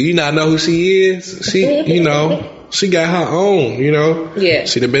 Do you not know who she is? She, she got her own, Yeah.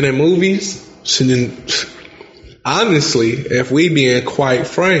 She'd have been in movies. She didn't. Honestly, if we being quite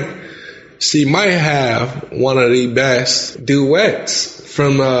frank, she might have one of the best duets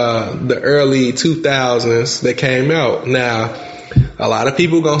from the early 2000s that came out. Now, a lot of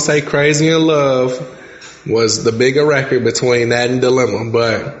people gonna say Crazy in Love was the bigger record between that and Dilemma,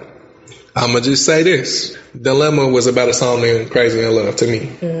 but I'm gonna just say this. Dilemma was a better song than Crazy in Love to me.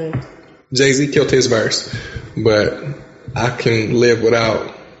 Mm-hmm. Jay-Z killed his verse, but I can live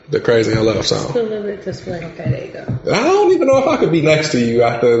without the Crazy in Love song. Still a little bit just like, okay, there you go. I don't even know if I could be next to you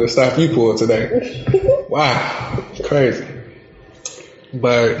after the stuff you pulled today. Wow, crazy.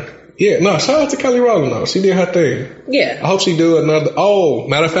 But yeah, no, shout out to Kelly Rowland though. She did her thing. Yeah. I hope she do another. Oh,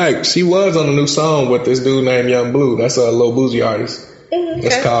 matter of fact, she was on a new song with this dude named Young Blue. That's a Lil Boosie artist. Okay.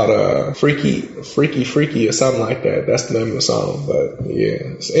 It's called Freaky or something like that. That's the name of the song. But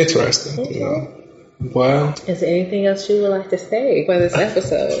yeah, it's interesting. Okay. You know. Well, is there anything else you would like to say for this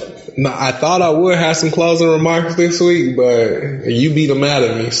episode? No, I thought I would have some closing remarks this week, but you beat them out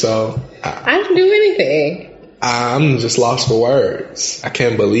of me, so I didn't do anything. I'm just lost for words. I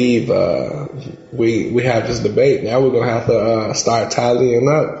can't believe we have this debate. Now we're gonna have to start tallying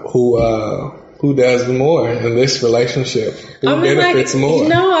up who does more in this relationship, who benefits more.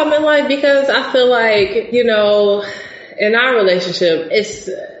 No, I mean like because I feel like in our relationship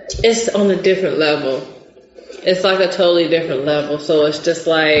it's on a different level. It's like a totally different level. So it's just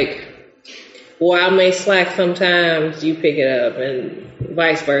like, while I may slack sometimes, you pick it up and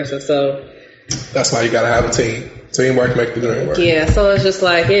vice versa. So that's why you gotta have a team. Teamwork make the dream work. Yeah, so it's just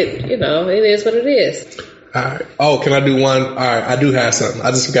like it is what it is. Alright. Oh, can I do one? Alright, I do have something.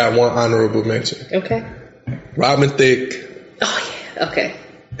 I just got one honorable mention. Okay. Robin Thicke. Oh yeah, okay.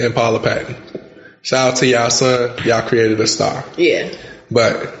 And Paula Patton. Shout out to y'all son. Y'all created a star. Yeah.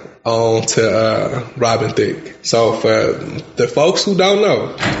 But on to Robin Thicke. So for the folks who don't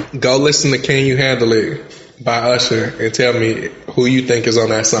know, go listen to Can You Handle It by Usher and tell me who you think is on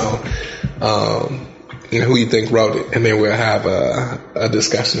that song, and who you think wrote it, and then we'll have a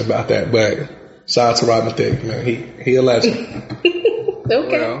discussion about that. But shout out to Robin Thicke, man. He a legend.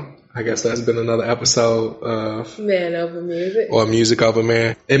 Okay. Well, I guess that's been another episode of Man Over Music. Or Music Over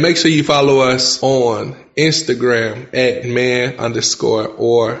Man. And make sure you follow us on Instagram at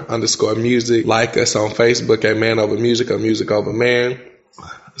man_or_music. Like us on Facebook at Man Over Music or Music Over Man.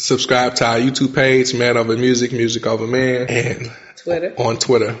 Subscribe to our YouTube page, Man Over Music, Music Over Man. And Twitter. On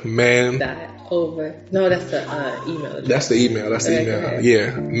Twitter, man. Over. No, that's the email address. That's the email.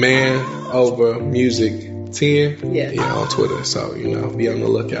 Yeah. Man Over Music 10. Yeah, on Twitter. So, be on the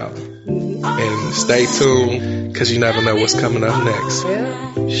lookout. And stay tuned, because you never know what's coming up next.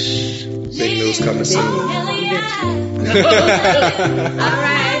 Yeah. Big news coming soon. All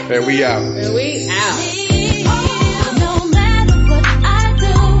right. And we out. No matter what I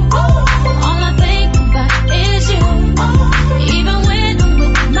do, all I think about is you. Even when I'm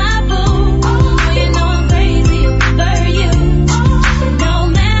with my boo, you know I'm crazy over you. No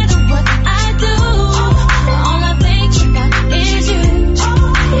matter what I do, all I think about is you.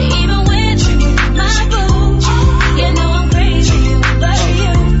 Even when you're with my boo, you know I'm crazy over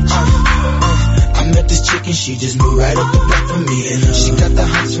you. I met this chick and she just moved right up the block from me, and she got the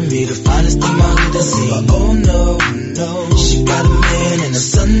hots for me, the finest thing Molly done seen. But oh no, she got a man and a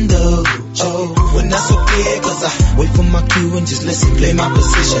son though. Oh, when that's okay, cause I wait for my cue and just listen, play my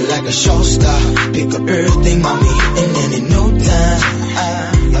position like a show star. Pick up everything, mommy, and then in no time,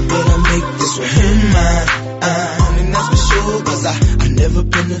 I better make this with her mine. And that's for sure, cause I never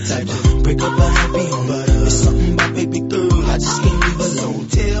been the type to break up a happy home. But it's something about baby girl, I just can't leave alone.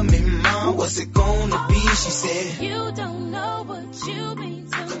 Tell me, mom, what's it gonna be? She said, you don't know what you mean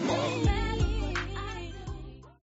to me.